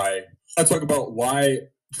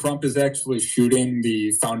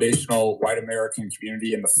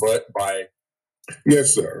foot by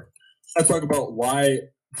Yes, sir. I talk about why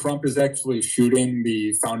Trump is actually shooting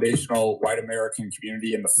the foundational white American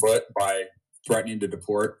community in the foot by threatening to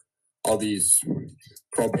deport all these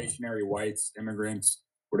probationary whites, immigrants,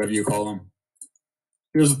 whatever you call them.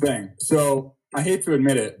 Here's the thing. So I hate to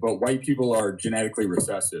admit it, but white people are genetically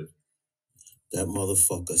recessive. That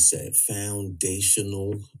motherfucker said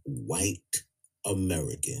foundational white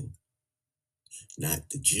American. Not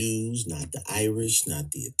the Jews, not the Irish,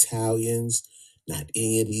 not the Italians, not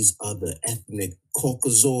any of these other ethnic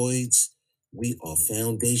Caucasoids. We are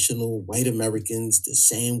foundational white Americans the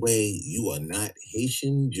same way you are not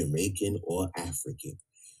Haitian, Jamaican, or African.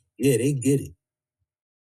 Yeah, they get it.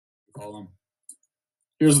 Call them.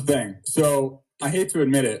 Here's the thing. So I hate to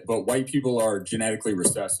admit it, but white people are genetically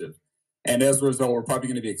recessive. And as a result, we're probably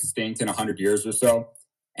going to be extinct in 100 years or so.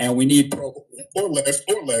 And we need or less.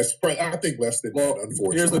 I think less than that,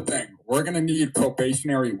 unfortunately. Here's the thing. We're going to need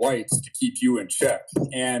probationary whites to keep you in check.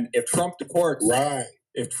 And if Trump deports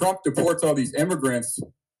all these immigrants,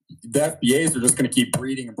 the FBAs are just going to keep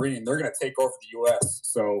breeding and breeding. They're going to take over the U.S.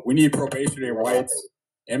 So we need probationary whites,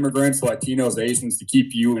 immigrants, Latinos, Asians to keep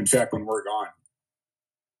you in check when we're gone.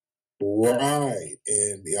 Right.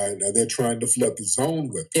 And they're trying to flood the zone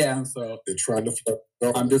with it. Yeah, so they're trying to flood the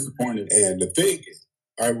zone. I'm disappointed. And the thing is,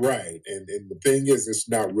 right. And the thing is, it's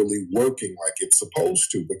not really working like it's supposed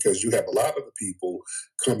to, because you have a lot of the people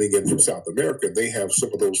coming in from South America. They have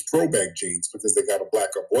some of those throwback genes because they got a black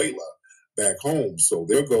abuela back home. So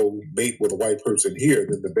they'll go mate with a white person here.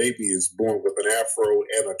 Then the baby is born with an afro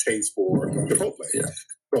and a taste for Chipotle. Yeah.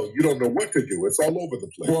 So you don't know what to do. It's all over the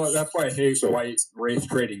place. Well, that's why I hate white race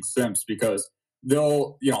trading simps, because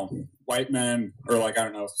they'll, white men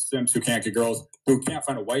or simps who can't get girls, who can't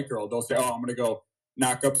find a white girl, they'll say, oh, I'm going to go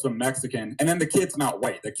knock up some Mexican. And then the kid's not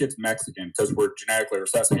white. The kid's Mexican because we're genetically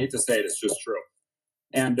recessive. I hate to say it, it's just true.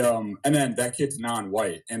 And then that kid's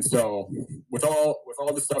non-white. And so with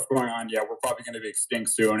all this stuff going on, yeah, we're probably going to be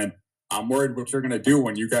extinct soon. And I'm worried what you're going to do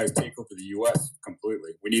when you guys take over the U.S.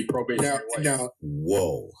 completely. We need probationary whites.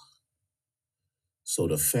 Whoa. So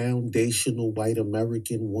the foundational white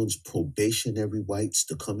American wants probationary whites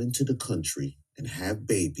to come into the country and have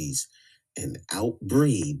babies and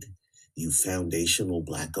outbreed you foundational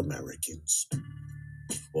black Americans.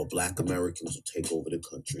 Or black Americans will take over the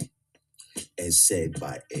country. As said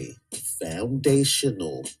by a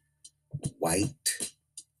foundational white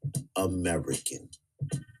American.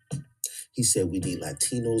 He said we need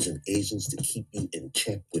Latinos and Asians to keep you in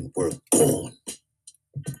check when we're gone.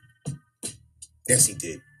 Yes, he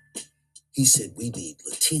did. He said we need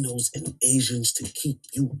Latinos and Asians to keep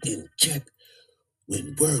you in check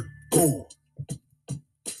when we're gone.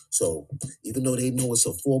 So even though they know it's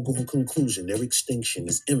a foregone conclusion, their extinction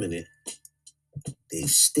is imminent, they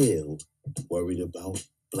still worried about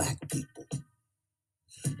black people.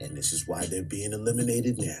 And this is why they're being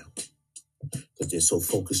eliminated now. Because they're so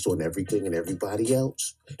focused on everything and everybody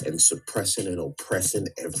else and suppressing and oppressing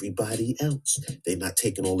everybody else. They're not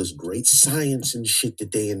taking all this great science and shit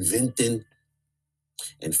that they inventing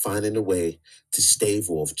and finding a way to stave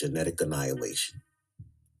off genetic annihilation.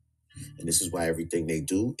 And this is why everything they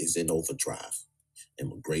do is in overdrive.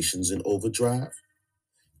 Immigration's in overdrive.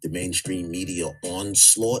 The mainstream media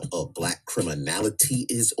onslaught of black criminality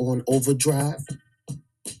is on overdrive.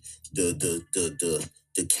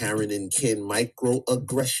 The Karen and Ken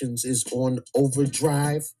microaggressions is on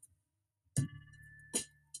overdrive.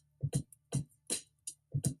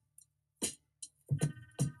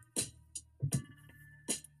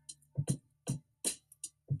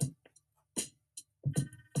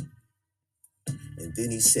 And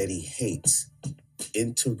then he said he hates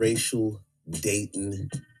interracial dating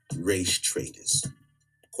race traders.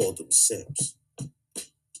 Called them simps.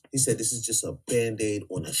 He said this is just a Band-Aid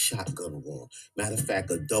on a shotgun wound. Matter of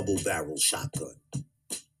fact, a double-barrel shotgun.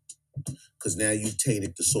 Because now you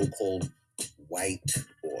tainted the so-called white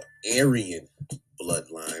or Aryan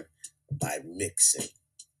bloodline by mixing.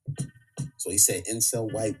 So he said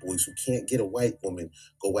incel white boys who can't get a white woman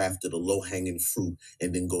go after the low-hanging fruit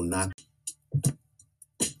and then go knock.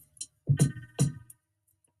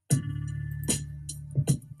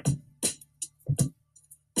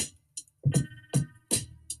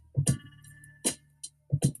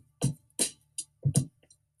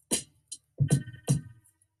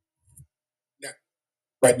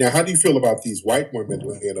 Right now, how do you feel about these white women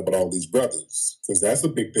laying up with all these brothers? Because that's a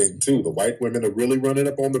big thing too. The white women are really running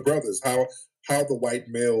up on the brothers. How the white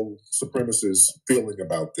male supremacists feeling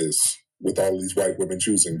about this with all these white women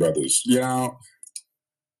choosing brothers?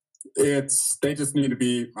 They just need to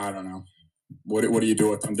be. I don't know. What do you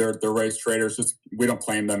do with them? They're race traders. We don't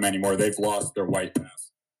claim them anymore. They've lost their white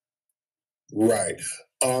pass. Right.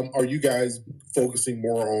 Are you guys focusing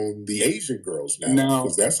more on the Asian girls now? No,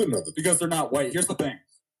 because that's another thing. Because they're not white. Here's the thing.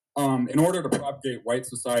 In order to propagate white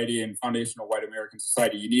society and foundational white American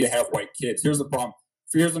society, you need to have white kids. Here's the problem.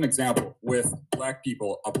 Here's an example with black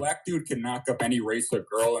people. A black dude can knock up any race of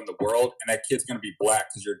girl in the world, and that kid's going to be black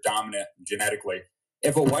because you're dominant genetically.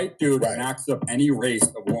 If a white dude knocks up any race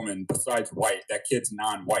of woman besides white, that kid's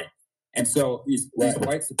non-white. And so these white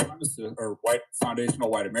supremacists or white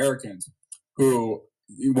foundational white Americans who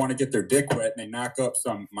you want to get their dick wet and they knock up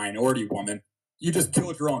some minority woman, you just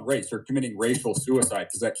killed your own race. You're committing racial suicide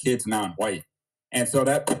because that kid's non-white. And so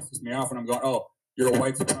that pisses me off when I'm going, oh, you're a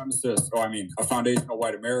white supremacist, a foundational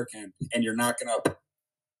white American, and you're knocking up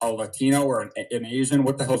a Latino or an Asian.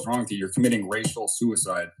 What the hell's wrong with you? You're committing racial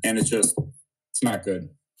suicide. And it's not good.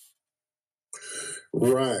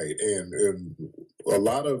 Right. And a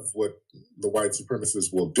lot of what the white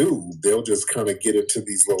supremacists will do, they'll just kind of get into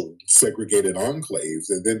these little segregated enclaves,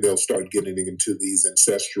 and then they'll start getting into these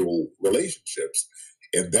ancestral relationships.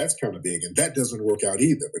 And that's kind of big. And that doesn't work out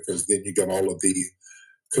either, because then you got all of the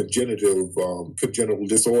congenital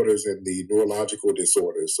disorders and the neurological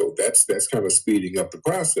disorders. So that's kind of speeding up the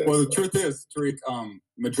process. Well, the truth is, Tariq,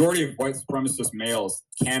 majority of white supremacist males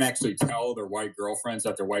can't actually tell their white girlfriends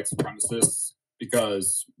that they're white supremacists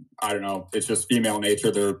because, I don't know, it's just female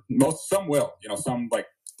nature. Some will, some like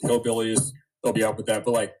hillbillies, they'll be up with that.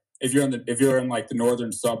 But like, if you're in like the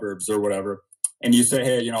northern suburbs or whatever, and you say,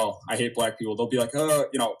 hey, I hate black people, they'll be like,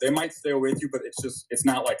 they might stay with you, but it's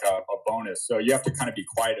not like a bonus. So you have to kind of be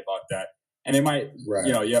quiet about that. And they might,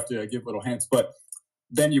 you have to give little hints. But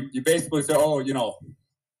then you basically say, oh,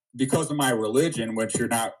 because of my religion, which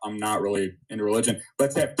I'm not really into religion,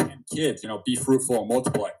 let's have 10 kids, be fruitful and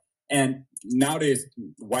multiply. And nowadays,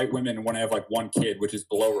 white women want to have like one kid, which is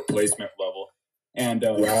below replacement level. And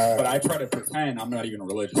but I try to pretend I'm not even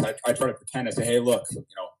religious. I try to pretend. I say, hey, look,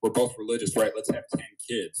 we're both religious, right? Let's have 10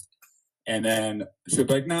 kids. And then she'll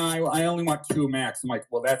be like, no, I only want 2 max. I'm like,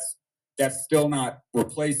 well, that's still not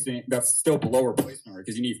replacing. That's still below replacement, right?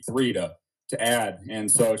 Because you need 3 to add. And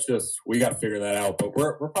so it's just, we got to figure that out. But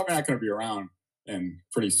we're probably not going to be around and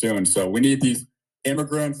pretty soon. So we need these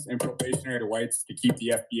immigrants and probationary whites to keep the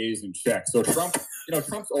FBAs in check. So Trump,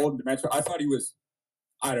 Trump's old and dementia. I thought he was,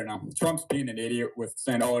 I don't know. Trump's being an idiot with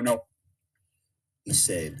saying, oh, no. He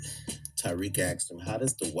said, Tariq asked him, how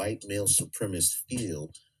does the white male supremacist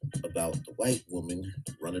feel about the white woman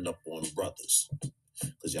running up on brothers?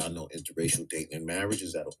 Because y'all know interracial dating and marriage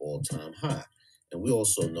is at an all-time high. And we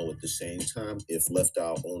also know at the same time, if left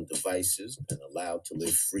our own devices and allowed to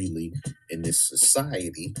live freely in this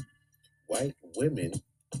society, white women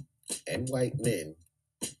and white men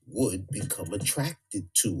would become attracted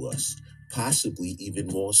to us, possibly even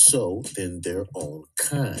more so than their own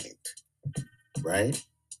kind, right?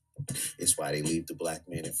 It's why they leave the black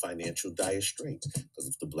man in financial dire straits. Because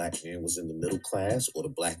if the black man was in the middle class or the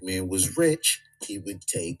black man was rich, he would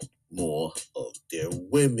take more of their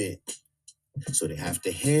women. So they have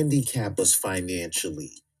to handicap us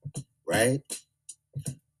financially, right?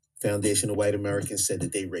 Foundation of White Americans said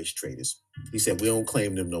that they race traders. He said, we don't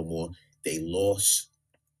claim them no more. They lost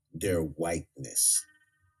their whiteness.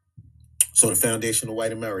 So the Foundation of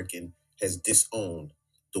White American has disowned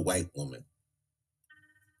the white woman.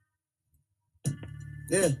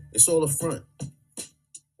 Yeah, it's all a front.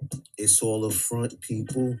 It's all a front,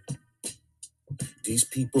 people. These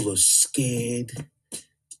people are scared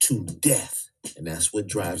to death, and that's what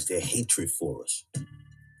drives their hatred for us.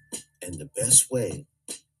 And the best way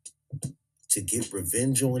to get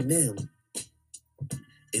revenge on them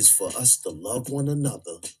is for us to love one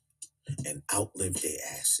another and outlive their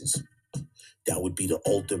asses. That would be the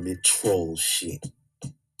ultimate troll shit.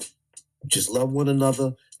 Just love one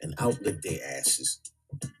another and outlive their asses.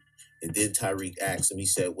 And then Tariq asked him, he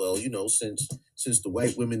said, well, since the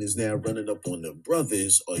white women is now running up on the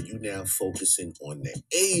brothers, are you now focusing on the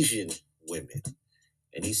Asian women?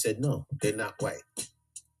 And he said, no, they're not white.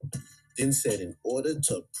 Then said, in order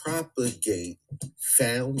to propagate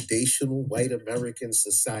foundational white American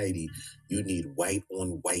society, you need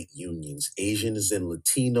white-on-white unions. Asians and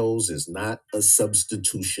Latinos is not a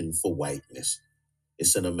substitution for whiteness.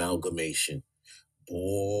 It's an amalgamation.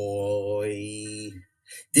 Boy.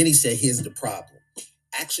 Then he said, here's the problem.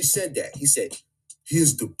 Actually said that. He said,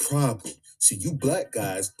 here's the problem. See, you black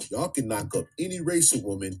guys, y'all can knock up any race of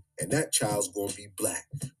woman, and that child's going to be black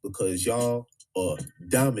because y'all are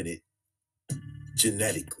dominant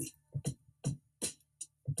genetically.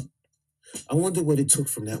 I wonder what it took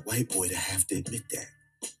from that white boy to have to admit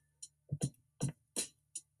that.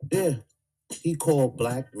 Yeah, he called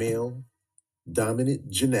black male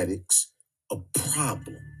dominant genetics a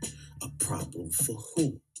problem. A problem for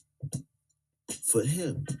who? For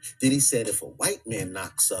him. Then he said if a white man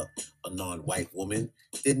knocks up a non-white woman,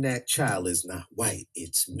 then that child is not white,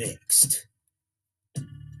 it's mixed.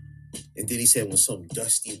 And then he said when some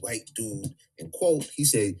dusty white dude, and quote, he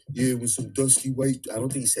said, yeah, when some dusty white, I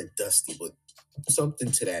don't think he said dusty, but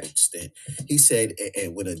something to that extent. He said,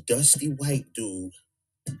 and when a dusty white dude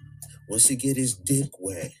wants to get his dick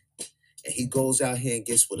wet, and he goes out here and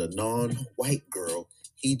gets with a non-white girl,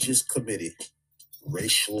 he just committed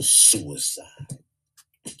racial suicide.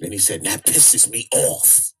 And he said, that pisses me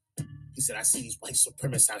off. He said, I see these white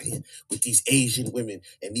supremacists out here with these Asian women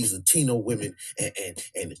and these Latino women.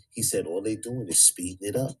 And he said, all they doing is speeding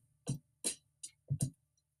it up.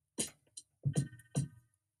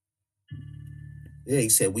 Yeah, he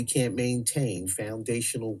said, we can't maintain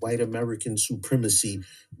foundational white American supremacy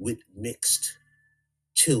with mixed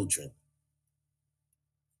children.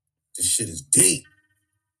 This shit is deep.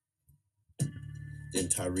 Then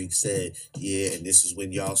Tariq said, yeah, and this is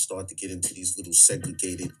when y'all start to get into these little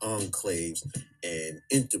segregated enclaves and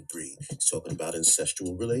interbreed. He's talking about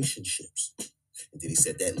ancestral relationships. And then he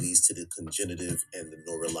said that leads to the congenitive and the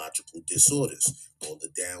neurological disorders, all the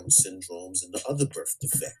Down syndromes and the other birth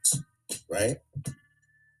defects, right?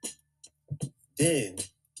 Then,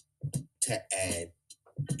 to add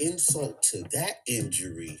insult to that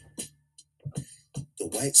injury, the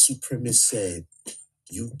white supremacist said,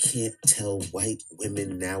 you can't tell white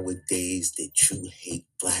women nowadays that you hate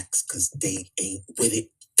blacks because they ain't with it.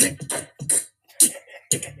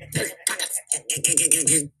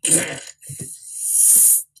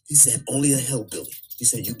 He said, only a hillbilly. He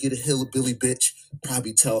said, you get a hillbilly bitch,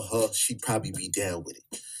 probably tell her she'd probably be down with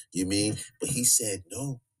it. You mean? But he said,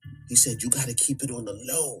 no. He said, you got to keep it on the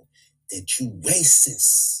low that you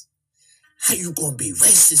racist. How you gonna be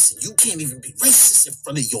racist and you can't even be racist in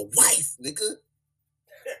front of your wife, nigga?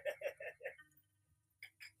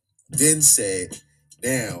 Then said,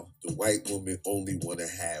 now the white woman only want to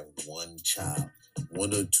have one child,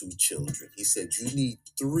 1 or 2 children. He said, you need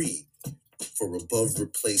 3 for above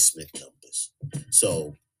replacement numbers.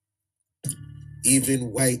 So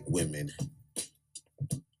even white women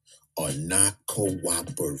are not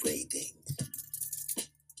cooperating.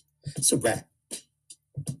 It's a wrap.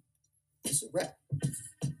 It's a wrap.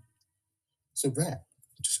 It's a wrap.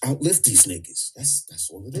 Just outlift these niggas. That's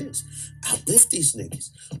all it is. Outlift these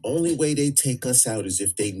niggas. Only way they take us out is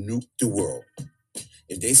if they nuke the world.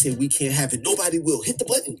 If they say we can't have it, nobody will. Hit the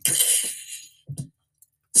button.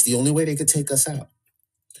 It's the only way they could take us out.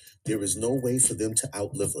 There is no way for them to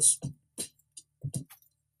outlive us.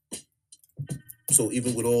 So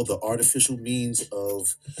even with all the artificial means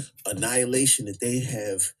of annihilation that they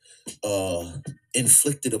have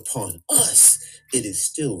inflicted upon us, it is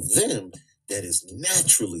still them that is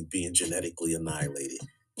naturally being genetically annihilated.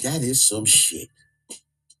 That is some shit.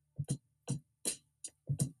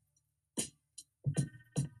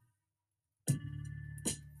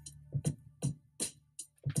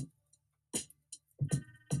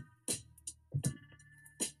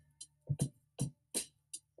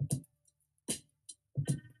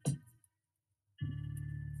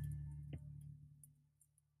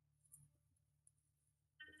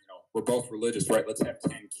 We're both religious, right? Let's have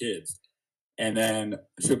 10 kids. And then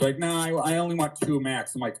she'll be like, no, I only want 2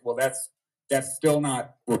 max. I'm like, well, that's still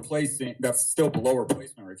not replacing, that's still below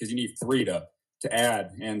replacement rate because you need 3 to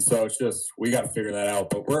add. And so it's just, we got to figure that out.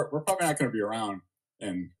 But we're probably not going to be around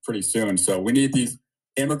and pretty soon. So we need these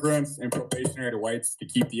immigrants and probationary whites to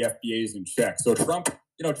keep the FBAs in check. So Trump,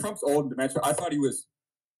 Trump's old and dementia. I thought he was,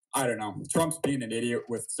 I don't know, Trump's being an idiot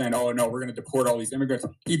with saying, oh, no, we're going to deport all these immigrants.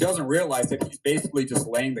 He doesn't realize that he's basically just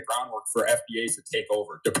laying the groundwork for FBAs to take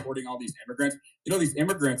over, deporting all these immigrants. These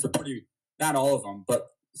immigrants are pretty, not all of them, but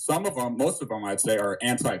some of them, most of them, I'd say, are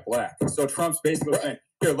anti-black. So Trump's basically saying,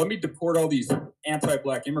 here, let me deport all these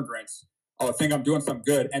anti-black immigrants. I think I'm doing something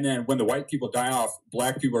good. And then when the white people die off,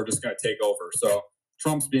 black people are just going to take over. So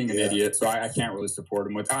Trump's being an idiot, so I can't really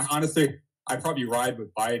support him. Honestly, I'd probably ride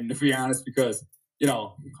with Biden, to be honest, because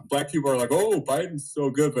black people are like, oh, Biden's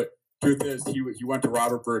so good. But truth is, he went to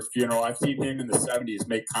Robert Byrd's funeral. I've seen him in the 70s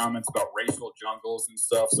make comments about racial jungles and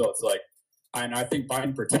stuff. So it's like, and I think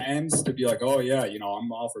Biden pretends to be like, oh, yeah,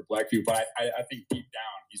 I'm all for black people. But I think deep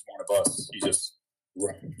down, he's one of us. He's just...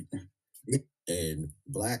 Right. And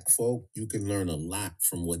black folk, you can learn a lot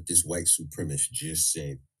from what this white supremacist just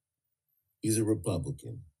said. He's a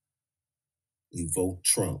Republican. He voted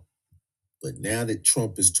Trump. But now that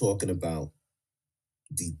Trump is talking about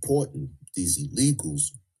deporting these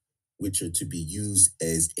illegals, which are to be used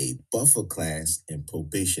as a buffer class and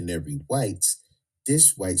probationary whites,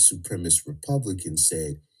 this white supremacist Republican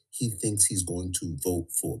said, he thinks he's going to vote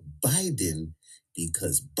for Biden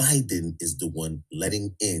because Biden is the one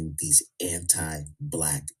letting in these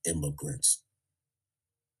anti-Black immigrants.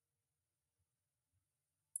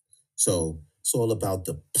 So it's all about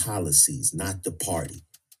the policies, not the party.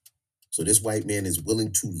 So this white man is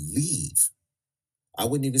willing to leave. I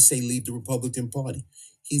wouldn't even say leave the Republican Party.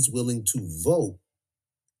 He's willing to vote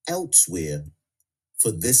elsewhere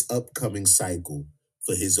for this upcoming cycle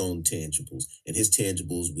for his own tangibles. And his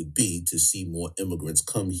tangibles would be to see more immigrants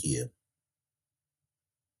come here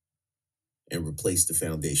and replace the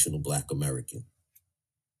foundational Black American.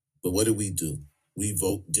 But what do? We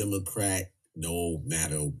vote Democrat no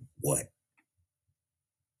matter what.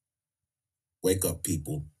 Wake up,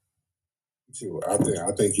 people. Too. I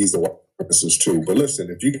think he's the white supremacist too. But listen,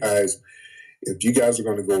 if you guys are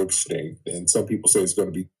going to go extinct, and some people say it's going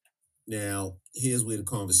to be. Now, here's where the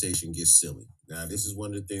conversation gets silly. Now, this is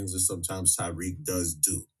one of the things that sometimes Tariq does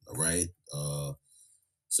do, all right?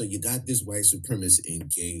 So you got this white supremacist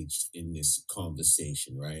engaged in this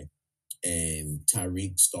conversation, right? And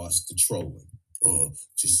Tariq starts the trolling.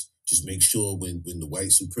 Just make sure when the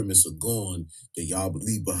white supremacists are gone that y'all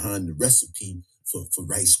leave behind the recipe for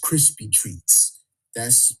Rice Krispie treats.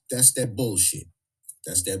 That's that bullshit.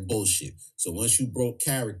 That's that bullshit. So once you broke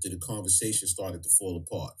character, the conversation started to fall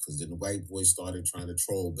apart because then the white boy started trying to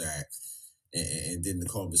troll back, and then the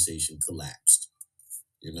conversation collapsed.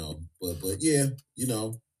 You know, but yeah, you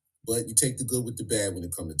know, but you take the good with the bad when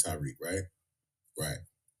it comes to Tariq, right? Right.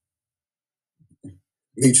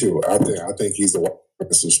 Me too. I think he's the white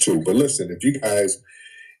supremacist too. But listen, if you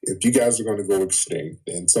guys are going to go extinct,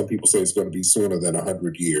 and some people say it's going to be sooner than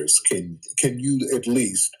 100 years, can you at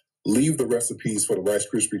least leave the recipes for the Rice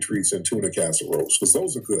Krispie treats and tuna casseroles? Because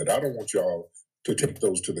those are good. I don't want y'all to take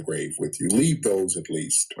those to the grave with you. Leave those at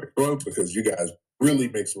least, because you guys really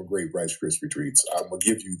make some great Rice Krispie treats. I'm going to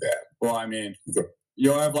give you that. Well, I mean,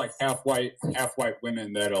 you'll have like half white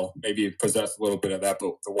women that'll maybe possess a little bit of that,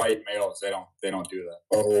 but the white males, they don't do that.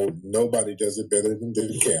 Oh, nobody does it better than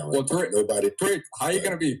Karen. Well, nobody.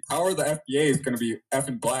 How are the FBAs going to be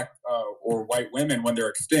effing Black or white women when they're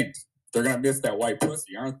extinct? They're going to miss that white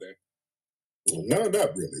pussy, aren't they? No,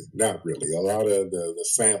 not really. Not really. A lot of the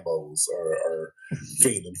Sambos are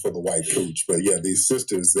fiending for the white cooch. But yeah, these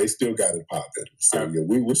sisters, they still got it popping. So yeah,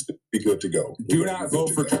 we will still be good to go. Do not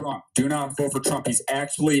vote for Trump. Do not vote for Trump. He's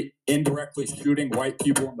actually indirectly shooting white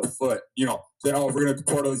people in the foot. You know, saying, oh, we're going to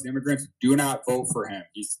deport all these immigrants. Do not vote for him.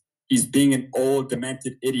 He's being an old,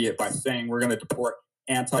 demented idiot by saying we're going to deport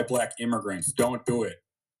anti-Black immigrants. Don't do it.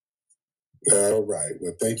 All right.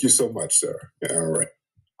 Well, thank you so much, sir. All right.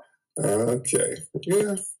 Okay.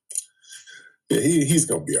 Yeah. He's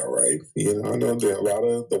gonna be all right. You know, I know that a lot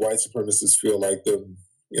of the white supremacists feel like they're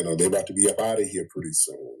about to be up out of here pretty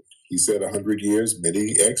soon. He said 100 years.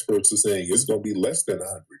 Many experts are saying it's gonna be less than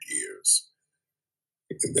 100 years.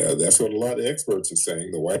 And that's what a lot of experts are saying.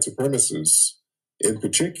 The white supremacists, in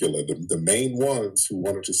particular, the main ones who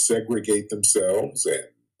wanted to segregate themselves and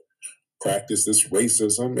practice this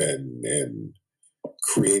racism and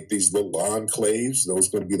create these little enclaves, those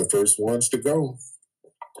are going to be the first ones to go.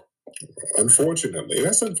 Unfortunately,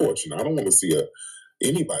 that's unfortunate. I don't want to see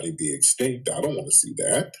anybody be extinct. I don't want to see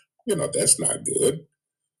that. You know, that's not good.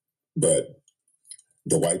 But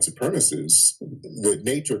the white supremacists,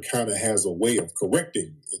 nature kind of has a way of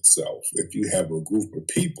correcting itself. If you have a group of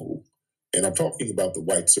people, and I'm talking about the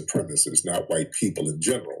white supremacists, not white people in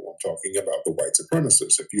general. I'm talking about the white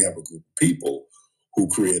supremacists. If you have a group of people who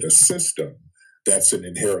create a system that's an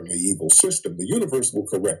inherently evil system, the universe will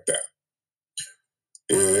correct that.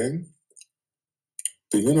 And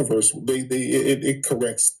the universe, it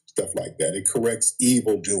corrects stuff like that. It corrects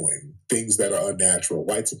evil doing, things that are unnatural.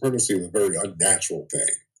 White supremacy is a very unnatural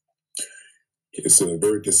thing. It's a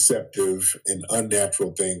very deceptive and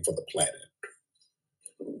unnatural thing for the planet.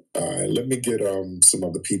 All right, let me get some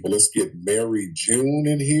other people. Let's get Mary June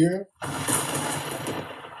in here.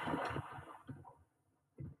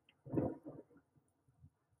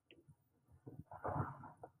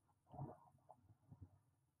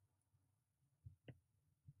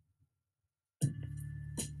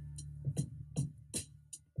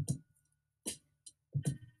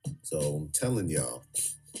 So I'm telling y'all,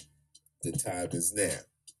 the time is now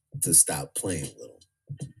to stop playing with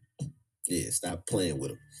them. Yeah, stop playing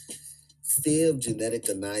with them. Fear of genetic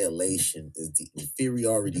annihilation is the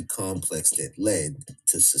inferiority complex that led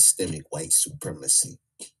to systemic white supremacy.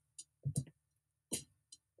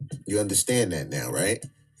 You understand that now, right?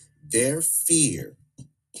 Their fear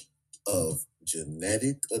of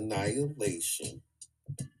genetic annihilation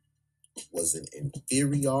was an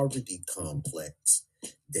inferiority complex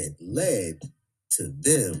that led to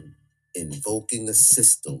them invoking a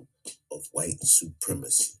system of white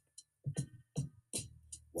supremacy.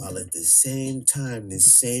 While at the same time,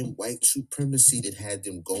 this same white supremacy that had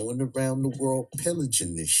them going around the world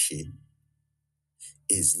pillaging this shit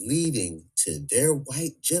is leading to their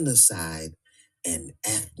white genocide and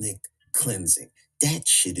ethnic cleansing. That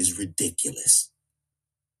shit is ridiculous.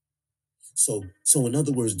 So in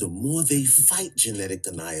other words, the more they fight genetic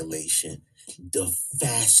annihilation, the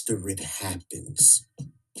faster it happens.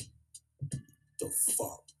 The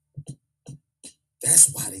fuck?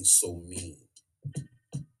 That's why they so mean.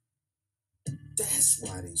 That's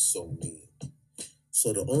why they so mean.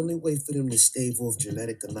 So the only way for them to stave off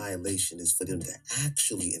genetic annihilation is for them to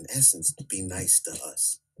actually, in essence, be nice to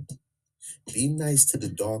us. Be nice to the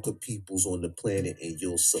darker peoples on the planet and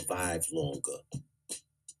you'll survive longer.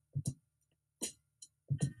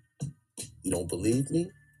 You don't believe me?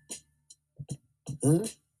 Huh?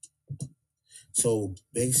 So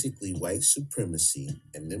basically, white supremacy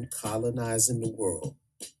and them colonizing the world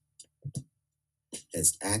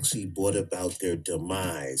has actually brought about their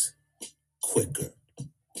demise quicker.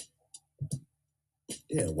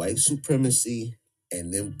 Yeah, white supremacy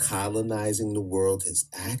and them colonizing the world has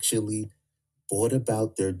actually brought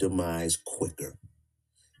about their demise quicker.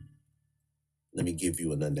 Let me give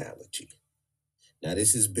you an analogy. Now,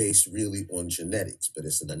 this is based really on genetics, but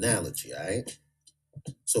it's an analogy, all right?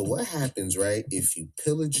 So what happens, right, if you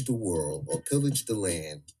pillage the world or pillage the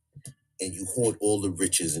land and you hoard all the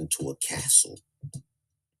riches into a castle?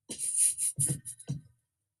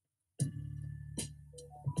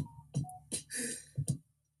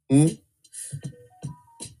 All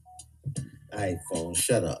right, phone,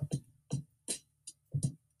 shut up.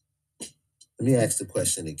 Let me ask the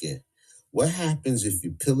question again. What happens if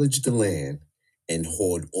you pillage the land and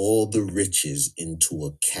hoard all the riches into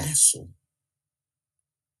a castle?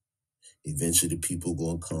 Eventually, the people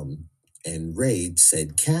going to come and raid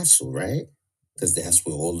said castle, right? Because that's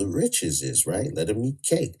where all the riches is, right? Let them eat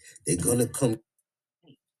cake. They're going to come.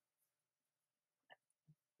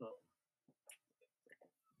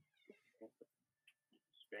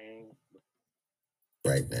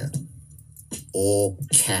 Right now. All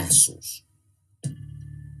castles.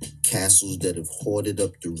 Castles that have hoarded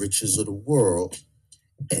up the riches of the world,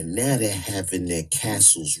 and now they're having their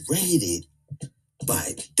castles raided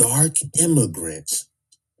by dark immigrants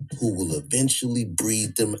who will eventually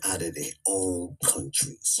breed them out of their own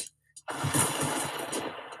countries.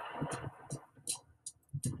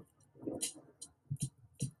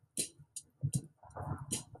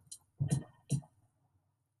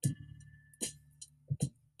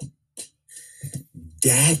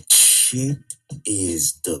 That shit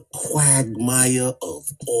is the quagmire of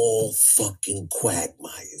all fucking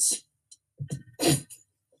quagmires.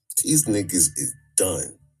 These niggas is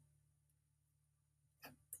done.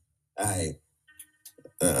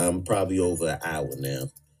 I'm probably over an hour now.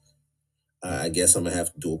 I guess I'm gonna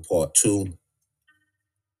have to do a part 2.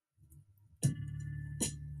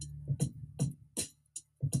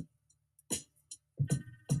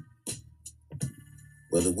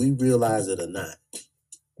 Whether we realize it or not,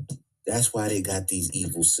 that's why they got these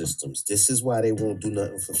evil systems. This is why they won't do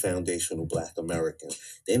nothing for foundational Black Americans.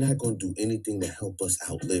 They're not going to do anything to help us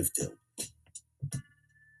outlive them.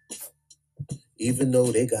 Even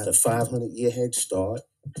though they got a 500-year head start,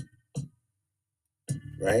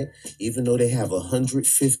 right? Even though they have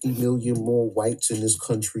 150 million more whites in this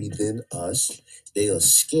country than us, they are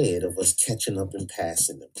scared of us catching up and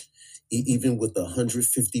passing them. Even with the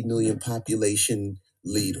 150 million population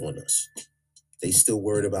lead on us, they still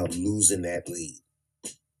worried about losing that lead.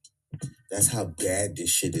 That's how bad this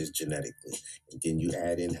shit is genetically. And then you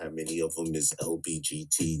add in how many of them is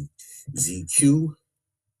LBGTZQ,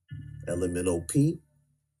 LMNOP.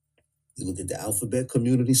 You look at the alphabet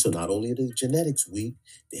community, so not only are the genetics weak,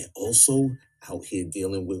 they're also out here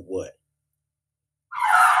dealing with what?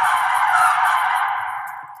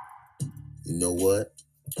 You know what?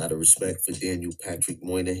 Out of respect for Daniel Patrick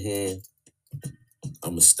Moynihan,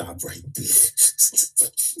 I'm going to stop right there.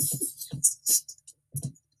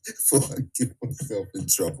 Before I get myself in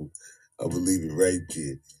trouble, I'm going to leave it right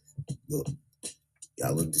there. Look,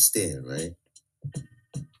 y'all understand, right?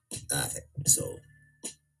 All right, so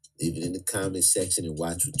leave it in the comment section and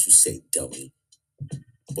watch what you say, dummy.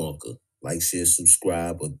 Bunker. Like, share,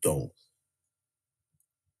 subscribe, or don't.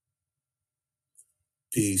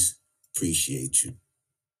 Peace. Appreciate you.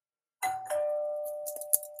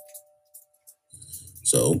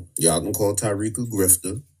 So, y'all can call Tyreek a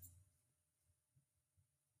grifter.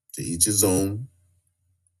 To each his own.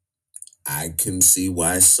 I can see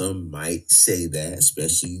why some might say that,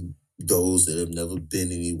 especially those that have never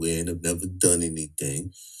been anywhere and have never done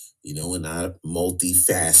anything, you know, and not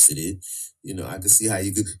multifaceted. You know, I can see how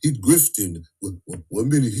he grifting. One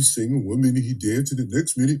minute he's singing, one minute he dancing, the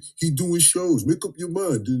next minute he doing shows. Make up your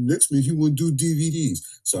mind. The next minute he want to do DVDs.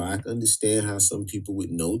 So I can understand how some people with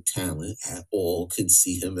no talent at all can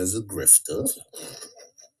see him as a grifter.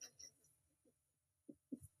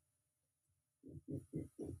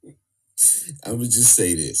 I would just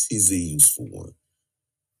say this. He's a useful one.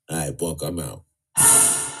 All right, Buck, I'm out.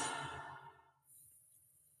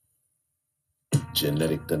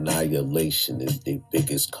 Genetic annihilation is their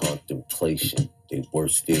biggest contemplation. Their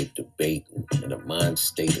worst fear debating in a mind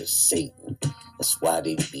state of Satan. That's why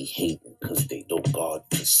they be hating, because they know God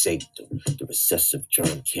forsake them. The recessive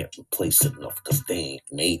germ can't replace enough because they ain't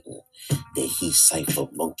mating. They he cipher,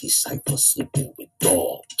 monkey cipher, sleeping with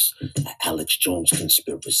dogs. An Alex Jones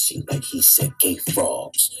conspiracy, like he said gay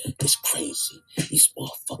frogs. It's crazy. These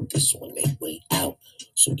motherfuckers on their way out.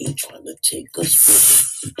 So they trying to take us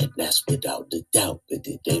with them. And that's without the doubt that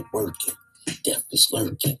it ain't working. Death is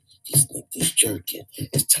lurking. These niggas jerking.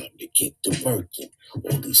 It's time to get to working.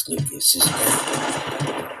 All these niggas is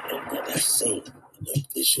hurting. And what I say in the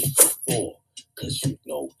vision before, cause you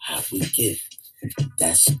know how we get.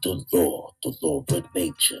 That's the law of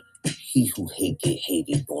nature. He who hate get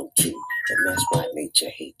hated on too. And that's why nature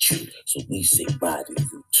hates you. So we say bye to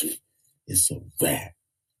you too. It's a wrap.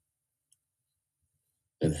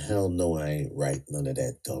 And hell no, I ain't right none of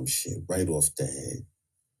that dumb shit. Right off the head.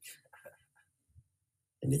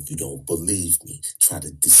 And if you don't believe me, try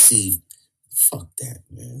to deceive. Fuck that,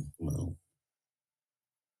 man. Well,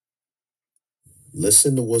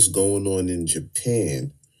 listen to what's going on in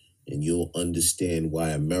Japan, and you'll understand why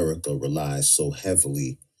America relies so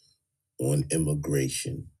heavily on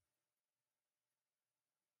immigration.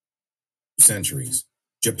 Centuries.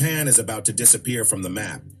 Japan is about to disappear from the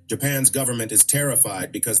map. Japan's government is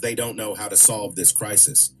terrified because they don't know how to solve this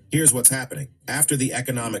crisis. Here's what's happening. After the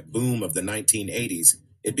economic boom of the 1980s,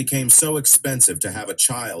 it became so expensive to have a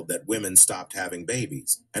child that women stopped having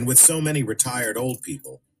babies. And with so many retired old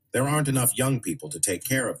people, there aren't enough young people to take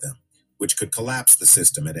care of them, which could collapse the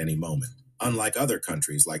system at any moment. Unlike other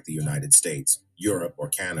countries like the United States, Europe, or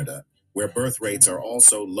Canada, where birth rates are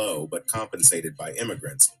also low but compensated by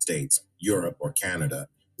immigrants, states, Europe, or Canada,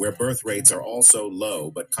 where birth rates are also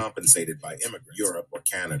low but compensated by immigrants, Europe, or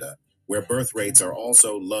Canada, where birth rates are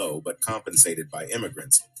also low but compensated by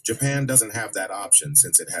immigrants. Japan doesn't have that option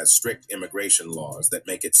since it has strict immigration laws that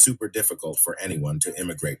make it super difficult for anyone to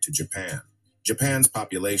immigrate to Japan. Japan's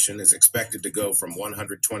population is expected to go from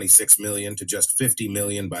 126 million to just 50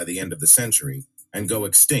 million by the end of the century and go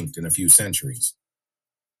extinct in a few centuries.